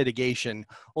pre-mitigation,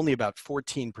 only about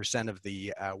 14% of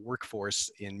the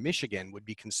workforce in Michigan would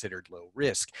be considered low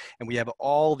risk. And we have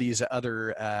all these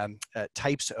other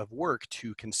types of work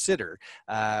to consider,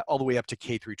 all the way up to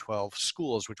K through 12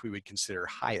 schools, which we would consider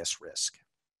highest risk.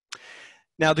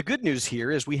 Now, the good news here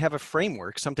is we have a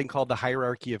framework, something called the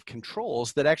hierarchy of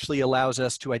controls, that actually allows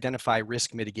us to identify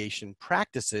risk mitigation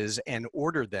practices and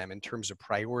order them in terms of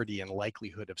priority and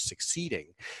likelihood of succeeding.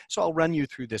 So I'll run you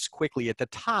through this quickly. At the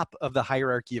top of the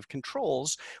hierarchy of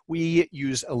controls, we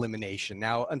use elimination.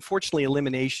 Now, unfortunately,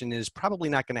 elimination is probably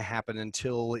not going to happen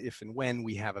until if and when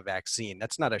we have a vaccine.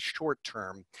 That's not a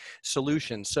short-term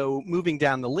solution. So moving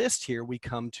down the list here, we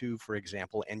come to, for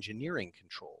example, engineering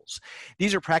controls.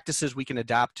 These are practices we can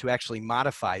adopt to actually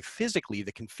modify physically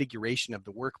the configuration of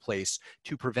the workplace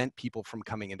to prevent people from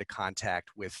coming into contact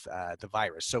with the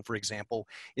virus. So for example,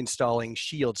 installing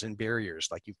shields and barriers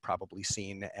like you've probably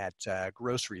seen at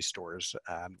grocery stores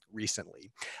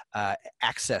recently.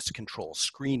 Access control,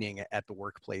 screening at the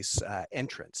workplace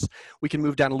entrance. We can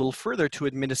move down a little further to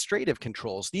administrative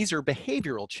controls. These are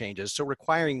behavioral changes, so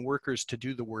requiring workers to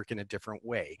do the work in a different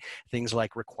way. Things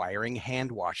like requiring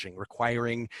hand washing,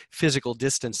 requiring physical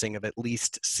distancing of at least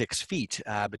 6 feet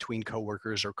between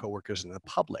coworkers or coworkers and the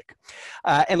public.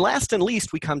 And last and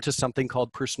least, we come to something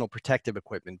called personal protective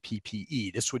equipment,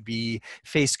 PPE. This would be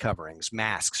face coverings,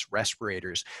 masks,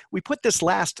 respirators. We put this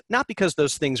last, not because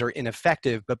those things are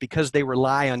ineffective, but because they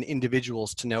rely on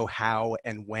individuals to know how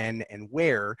and when and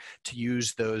where to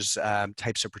use those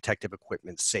types of protective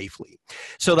equipment safely.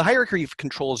 So the hierarchy of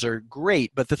controls are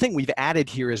great, but the thing we've added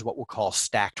here is what we'll call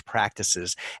stacked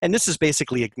practices. And this is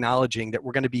basically acknowledging that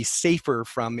we're going to be safer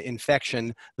from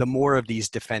infection the more of these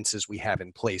defenses we have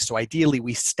in place. So ideally,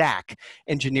 we stack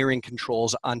engineering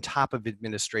controls on top of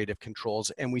administrative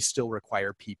controls, and we still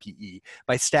require PPE.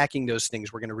 By stacking those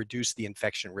things, we're going to reduce the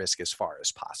infection risk as far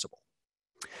as possible.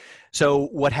 So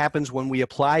what happens when we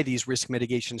apply these risk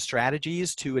mitigation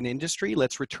strategies to an industry?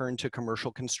 Let's return to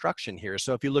commercial construction here.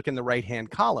 So if you look in the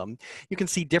right-hand column, you can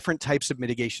see different types of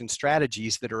mitigation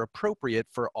strategies that are appropriate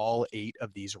for all 8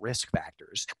 of these risk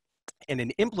factors. And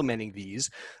in implementing these,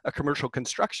 a commercial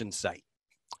construction site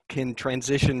can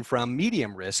transition from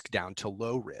medium risk down to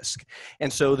low risk.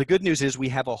 And so the good news is we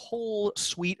have a whole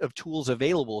suite of tools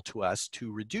available to us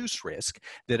to reduce risk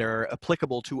that are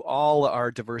applicable to all our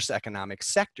diverse economic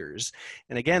sectors.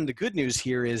 And again, the good news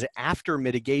here is after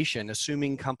mitigation,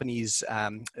 assuming companies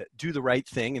do the right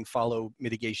thing and follow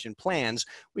mitigation plans,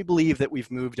 we believe that we've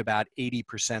moved about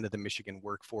 80% of the Michigan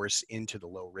workforce into the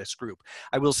low risk group.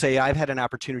 I will say I've had an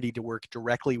opportunity to work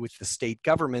directly with the state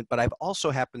government, but I've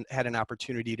also had an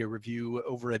opportunity to review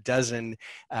over a dozen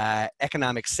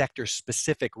economic sector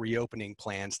specific reopening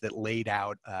plans that laid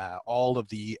out all of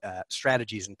the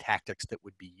strategies and tactics that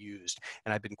would be used.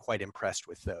 And I've been quite impressed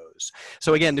with those.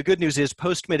 So again, the good news is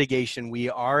post mitigation, we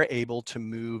are able to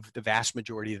move the vast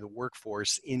majority of the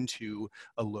workforce into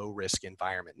a low risk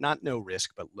environment, not no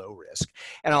risk, but low risk.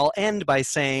 And I'll end by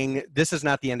saying this is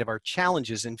not the end of our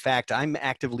challenges. In fact, I'm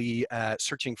actively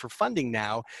searching for funding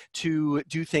now to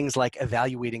do things like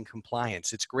evaluating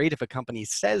compliance. It's great if a company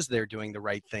says they're doing the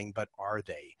right thing, but are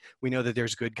they? We know that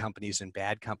there's good companies and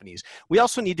bad companies. We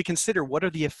also need to consider what are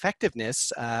the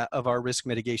effectiveness of our risk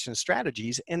mitigation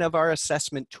strategies and of our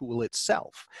assessment tool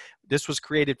itself. This was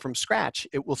created from scratch.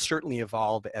 It will certainly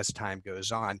evolve as time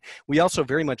goes on. We also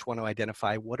very much want to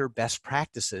identify what are best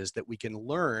practices that we can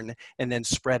learn and then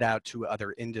spread out to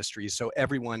other industries so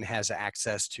everyone has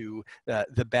access to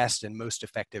the best and most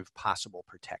effective possible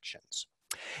protections.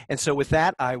 And so with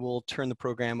that, I will turn the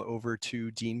program over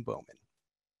to Dean Bowman.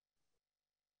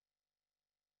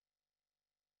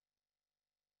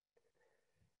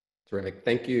 Terrific.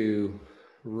 Thank you,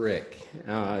 Rick.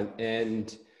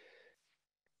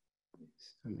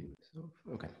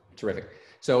 Okay, terrific.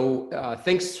 So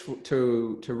thanks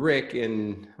to Rick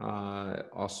and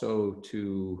also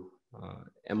to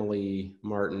Emily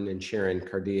Martin and Sharon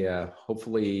Cardia.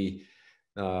 Hopefully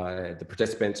the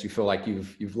participants, you feel like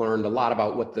you've learned a lot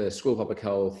about what the School of Public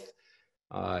Health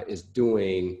is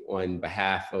doing on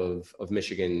behalf of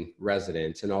Michigan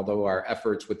residents. And although our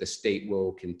efforts with the state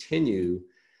will continue,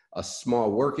 a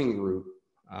small working group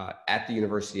at the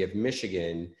University of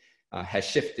Michigan has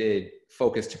shifted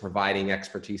focus to providing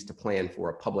expertise to plan for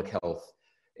a public health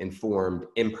informed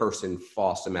in-person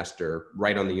fall semester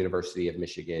right on the University of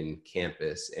Michigan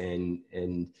campus. And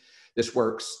this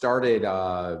work started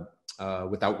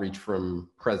with outreach from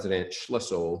President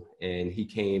Schlissel, and he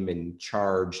came and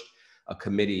charged a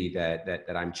committee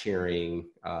that I'm chairing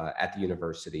at the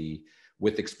university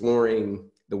with exploring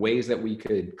the ways that we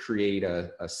could create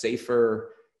a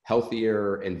safer,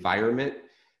 healthier environment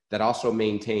that also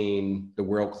maintain the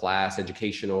world-class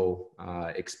educational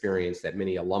experience that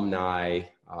many alumni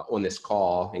on this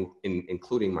call,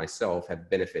 including myself, have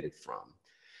benefited from.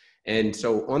 And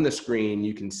so on the screen,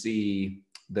 you can see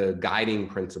the guiding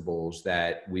principles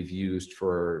that we've used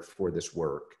for this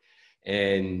work.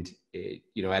 And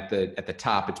at the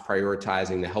top, it's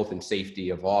prioritizing the health and safety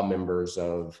of all members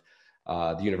of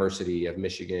the University of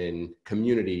Michigan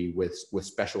community with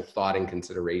special thought and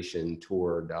consideration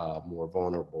toward more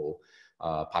vulnerable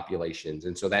populations.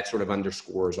 And so that sort of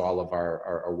underscores all of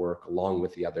our work along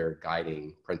with the other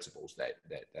guiding principles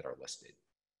that are listed.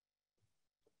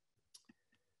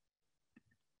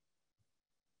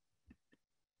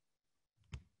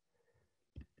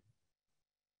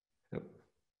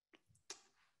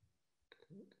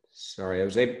 Sorry,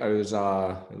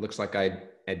 it looks like I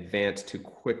advanced too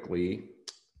quickly.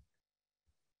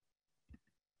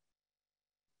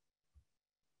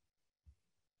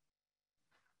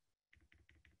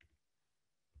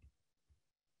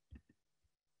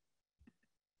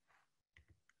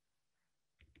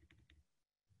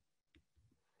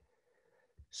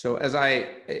 So as I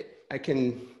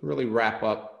can really wrap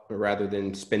up rather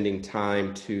than spending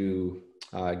time to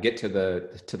get to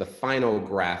the final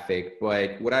graphic,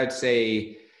 but what I'd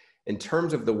say in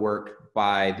terms of the work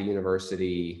by the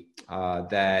university,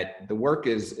 that the work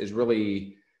is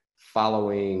really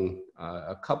following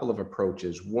a couple of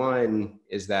approaches. One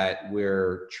is that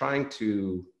we're trying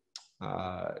to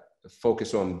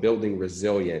focus on building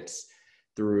resilience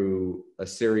through a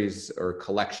series or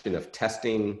collection of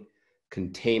testing,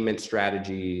 containment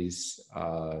strategies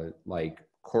like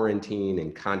quarantine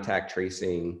and contact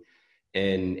tracing,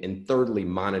 and thirdly,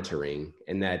 monitoring,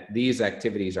 and that these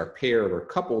activities are paired or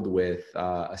coupled with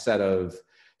a set of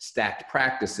stacked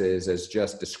practices as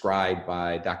just described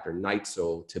by Dr.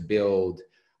 Neitzel to build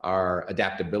our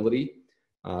adaptability,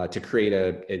 to create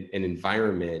an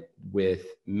environment with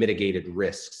mitigated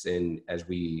risks and as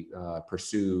we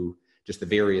pursue just the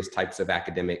various types of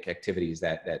academic activities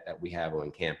that we have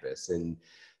on campus. And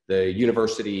the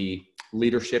university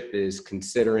leadership is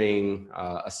considering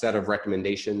a set of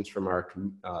recommendations from our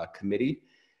committee.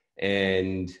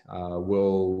 and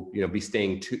we'll be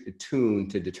staying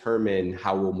tuned to determine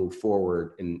how we'll move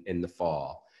forward in the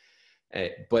fall.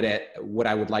 But what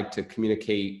I would like to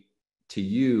communicate to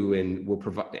you, and we'll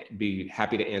be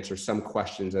happy to answer some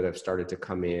questions that have started to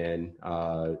come in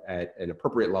at an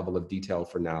appropriate level of detail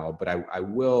for now, but I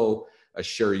will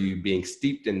assure you, being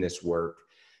steeped in this work,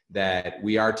 that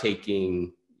we are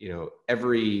taking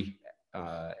every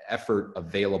effort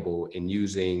available in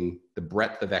using the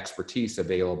breadth of expertise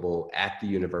available at the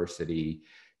university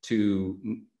to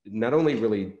not only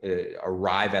really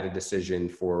arrive at a decision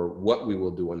for what we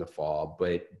will do in the fall,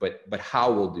 but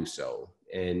how we'll do so,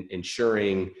 and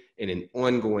ensuring in an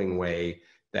ongoing way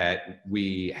that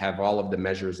we have all of the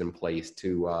measures in place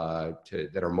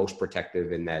that are most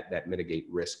protective and that mitigate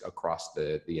risk across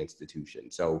the institution.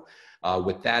 So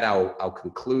with that, I'll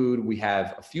conclude. We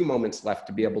have a few moments left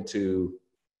to be able to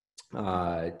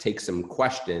take some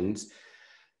questions.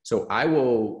 So I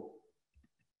will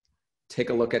take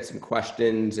a look at some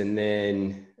questions and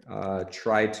then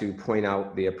try to point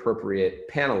out the appropriate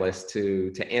panelists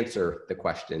to answer the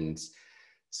questions.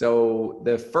 So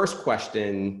the first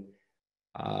question,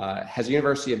 has the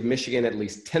University of Michigan at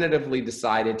least tentatively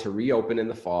decided to reopen in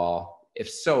the fall? If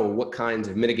so, what kinds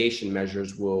of mitigation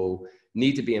measures will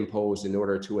need to be imposed in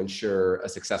order to ensure a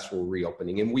successful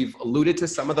reopening? And we've alluded to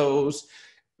some of those.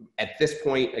 At this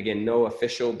point, again, no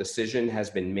official decision has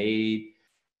been made.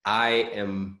 I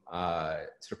am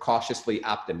sort of cautiously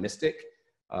optimistic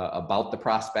about the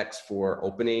prospects for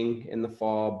opening in the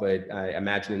fall, but I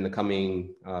imagine in the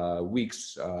coming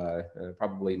weeks,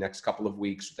 probably next couple of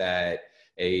weeks, that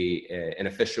an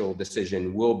official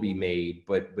decision will be made.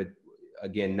 But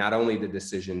again, not only the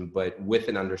decision, but with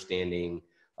an understanding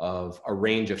of a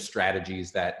range of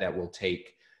strategies that we'll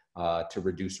take to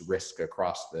reduce risk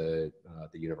across the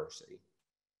university.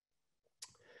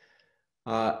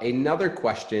 Another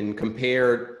question,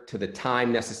 compared to the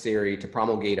time necessary to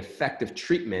promulgate effective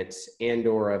treatments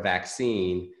and/or a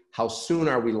vaccine, how soon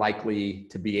are we likely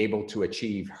to be able to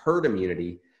achieve herd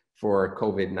immunity for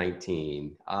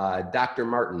COVID-19? Dr.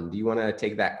 Martin, do you want to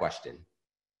take that question?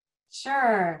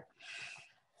 Sure.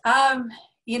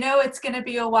 It's going to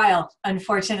be a while,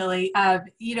 unfortunately.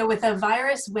 With a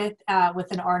virus with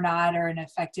an R naught or an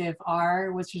effective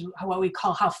R, which is what we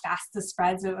call how fast this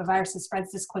spreads, a virus that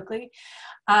spreads this quickly,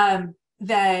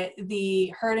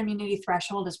 the herd immunity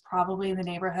threshold is probably in the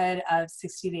neighborhood of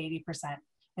 60 to 80%.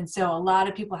 And so a lot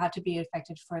of people have to be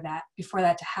affected before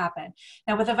that to happen.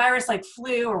 Now, with a virus like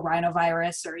flu or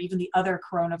rhinovirus or even the other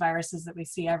coronaviruses that we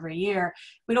see every year,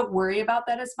 we don't worry about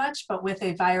that as much. But with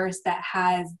a virus that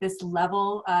has this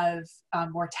level of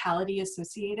mortality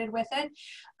associated with it,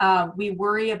 we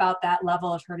worry about that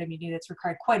level of herd immunity that's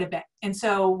required quite a bit. And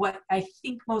so what I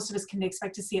think most of us can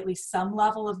expect to see at least some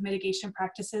level of mitigation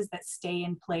practices that stay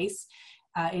in place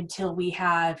until we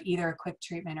have either a quick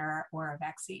treatment or a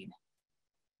vaccine.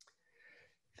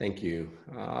 Thank you.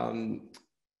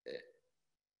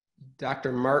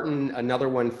 Dr. Martin, another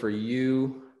one for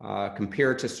you.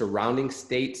 Compared to surrounding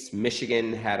states,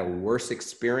 Michigan had a worse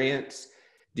experience.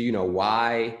 Do you know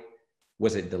why?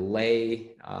 Was it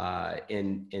delay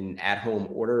in at-home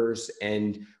orders?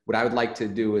 And what I would like to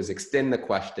do is extend the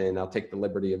question. I'll take the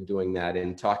liberty of doing that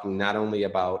and talking not only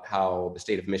about how the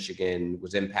state of Michigan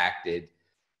was impacted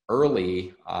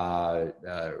early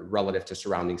relative to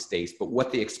surrounding states, but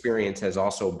what the experience has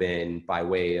also been by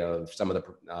way of some of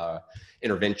the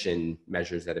intervention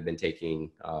measures that have been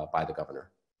taken by the governor.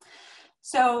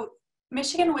 So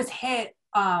Michigan was hit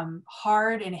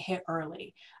hard and hit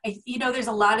early. There's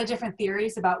a lot of different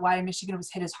theories about why Michigan was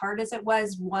hit as hard as it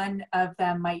was. One of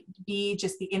them might be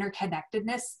just the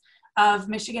interconnectedness of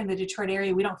Michigan, the Detroit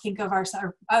area. We don't think of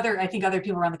I think other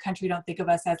people around the country don't think of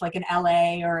us as like an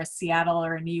LA or a Seattle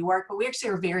or a New York, but we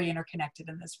actually are very interconnected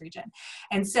in this region.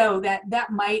 And so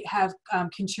that might have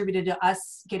contributed to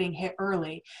us getting hit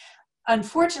early.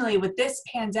 Unfortunately, with this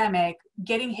pandemic,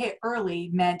 getting hit early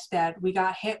meant that we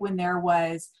got hit when there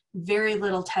was very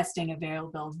little testing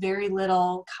available, very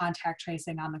little contact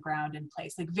tracing on the ground in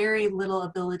place, like very little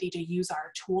ability to use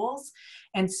our tools.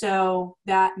 And so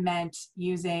that meant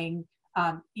using,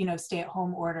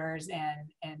 stay-at-home orders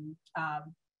and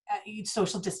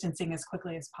social distancing as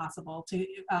quickly as possible to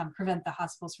prevent the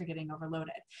hospitals from getting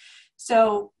overloaded.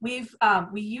 So we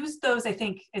used those, I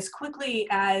think, as quickly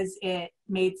as it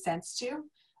made sense to.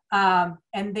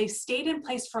 And they've stayed in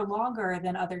place for longer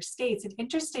than other states. And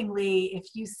interestingly, if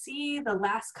you see the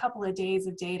last couple of days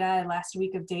of data, last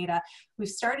week of data, we've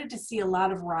started to see a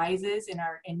lot of rises in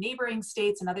neighboring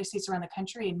states and other states around the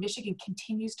country. And Michigan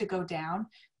continues to go down,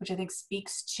 which I think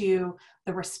speaks to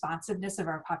the responsiveness of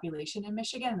our population in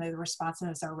Michigan, and the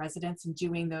responsiveness of our residents in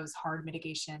doing those hard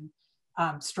mitigation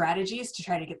strategies to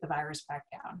try to get the virus back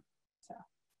down. So.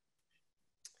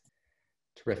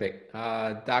 Terrific.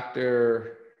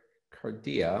 Dr.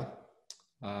 Cardia,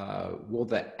 will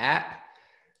the app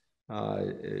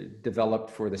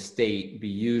developed for the state be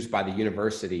used by the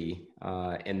university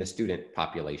and the student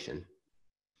population?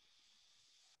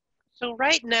 So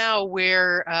right now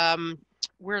we're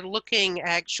looking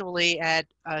actually at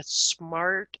a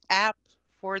smart app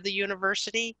for the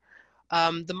university.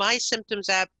 The My Symptoms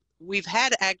app, we've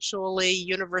had actually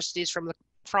universities from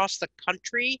across the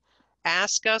country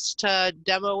ask us to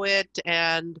demo it,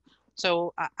 and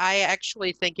so I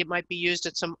actually think it might be used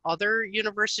at some other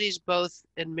universities, both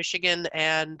in Michigan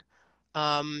and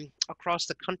across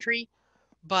the country.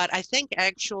 But I think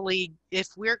actually if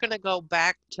we're going to go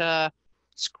back to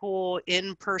school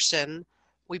in person,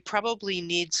 we probably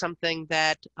need something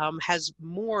that has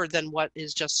more than what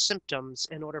is just symptoms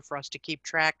in order for us to keep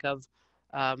track of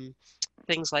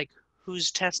things like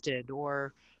who's tested,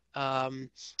 or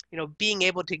being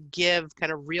able to give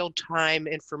kind of real-time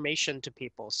information to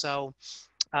people. So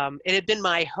it had been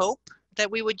my hope that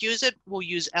we would use it. We'll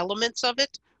use elements of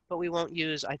it, but we won't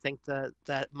use, I think, the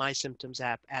My Symptoms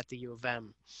app at the U of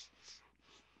M.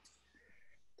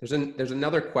 There's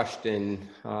another question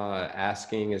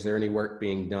asking, is there any work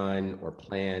being done or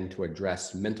planned to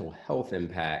address mental health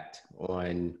impact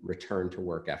on return to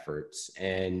work efforts?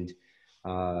 And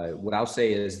what I'll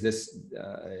say is this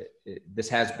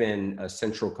has been a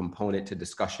central component to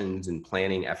discussions and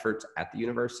planning efforts at the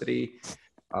university.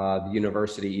 The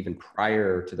university, even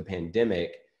prior to the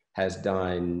pandemic, has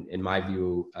done, in my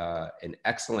view, an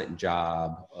excellent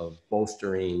job of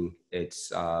bolstering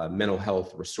its mental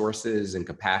health resources and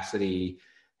capacity,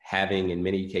 having in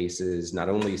many cases not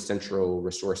only central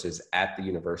resources at the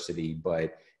university,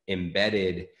 but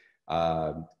embedded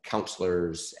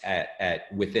counselors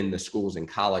within the schools and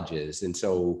colleges. And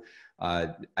so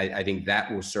I think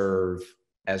that will serve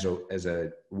as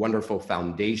a wonderful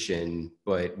foundation,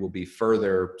 but will be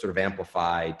further sort of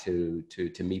amplified to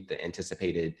meet the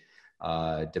anticipated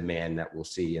demand that we'll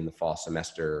see in the fall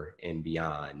semester and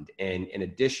beyond. And in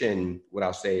addition, what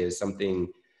I'll say is something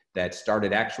that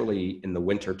started actually in the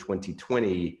winter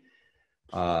 2020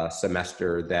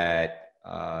 semester, that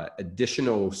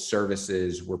additional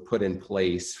services were put in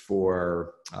place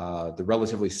for the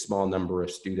relatively small number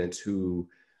of students who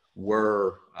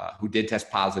did test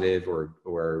positive or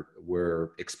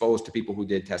were exposed to people who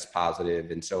did test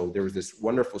positive. And so there was this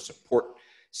wonderful support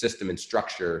system and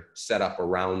structure set up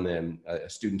around them,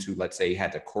 students who, let's say,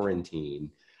 had to quarantine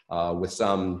with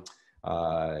some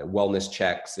wellness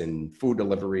checks and food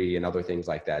delivery and other things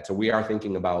like that. So we are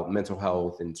thinking about mental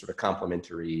health and sort of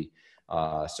complementary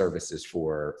services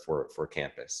for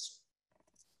campus.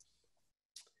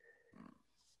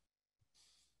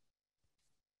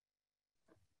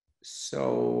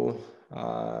 So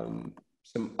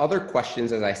some other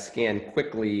questions as I scan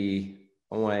quickly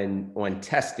on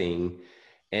testing,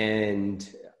 and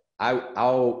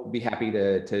I'll be happy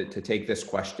to take this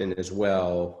question as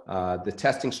well. The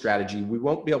testing strategy, we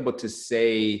won't be able to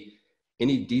say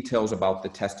any details about the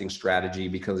testing strategy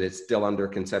because it's still under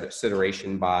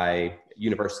consideration by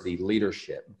university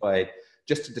leadership, but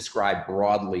just to describe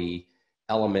broadly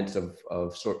elements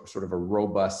of sort of a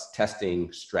robust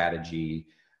testing strategy.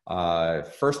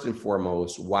 First and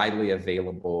foremost, widely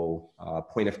available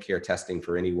point of care testing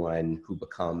for anyone who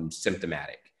becomes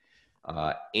symptomatic,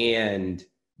 and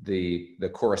the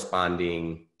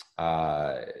corresponding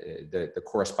the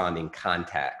corresponding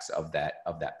contacts of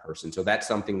that person. So that's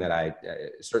something that I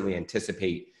certainly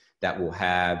anticipate that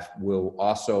we'll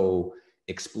also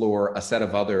explore a set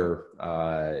of other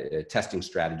testing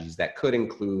strategies that could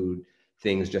include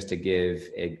things, just to give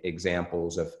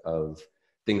examples of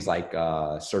things like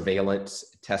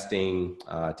surveillance testing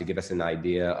to give us an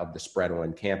idea of the spread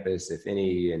on campus, if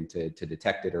any, and to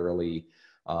detect it early,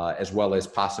 as well as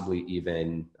possibly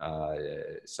even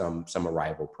some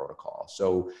arrival protocol.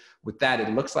 So with that, it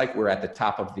looks like we're at the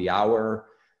top of the hour.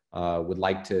 Would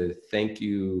like to thank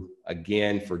you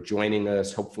again for joining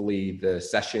us. Hopefully the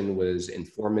session was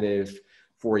informative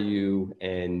for you,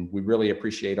 and we really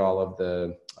appreciate all of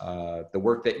the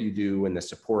work that you do and the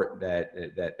support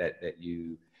that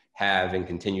you have and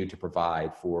continue to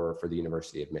provide for the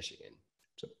University of Michigan.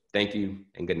 So thank you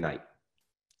and good night.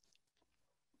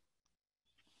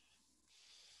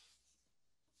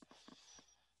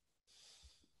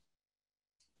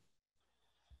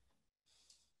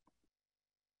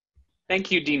 Thank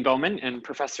you, Dean Bowman and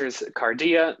Professors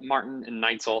Cardia, Martin, and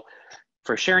Neitzel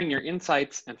for sharing your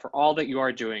insights and for all that you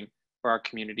are doing for our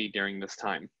community during this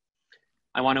time.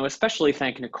 I want to especially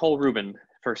thank Nicole Rubin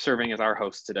for serving as our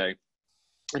host today.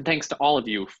 And thanks to all of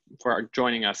you for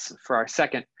joining us for our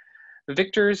second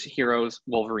Victors, Heroes,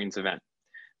 Wolverines event.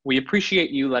 We appreciate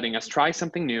you letting us try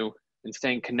something new and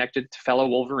staying connected to fellow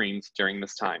Wolverines during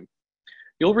this time.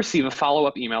 You'll receive a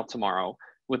follow-up email tomorrow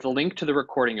with a link to the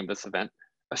recording of this event,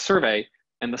 a survey,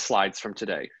 and the slides from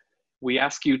today. We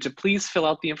ask you to please fill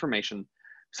out the information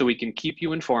so we can keep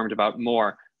you informed about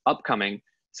more upcoming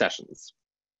sessions.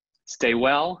 Stay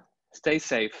well, stay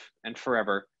safe, and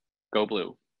forever go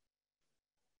blue.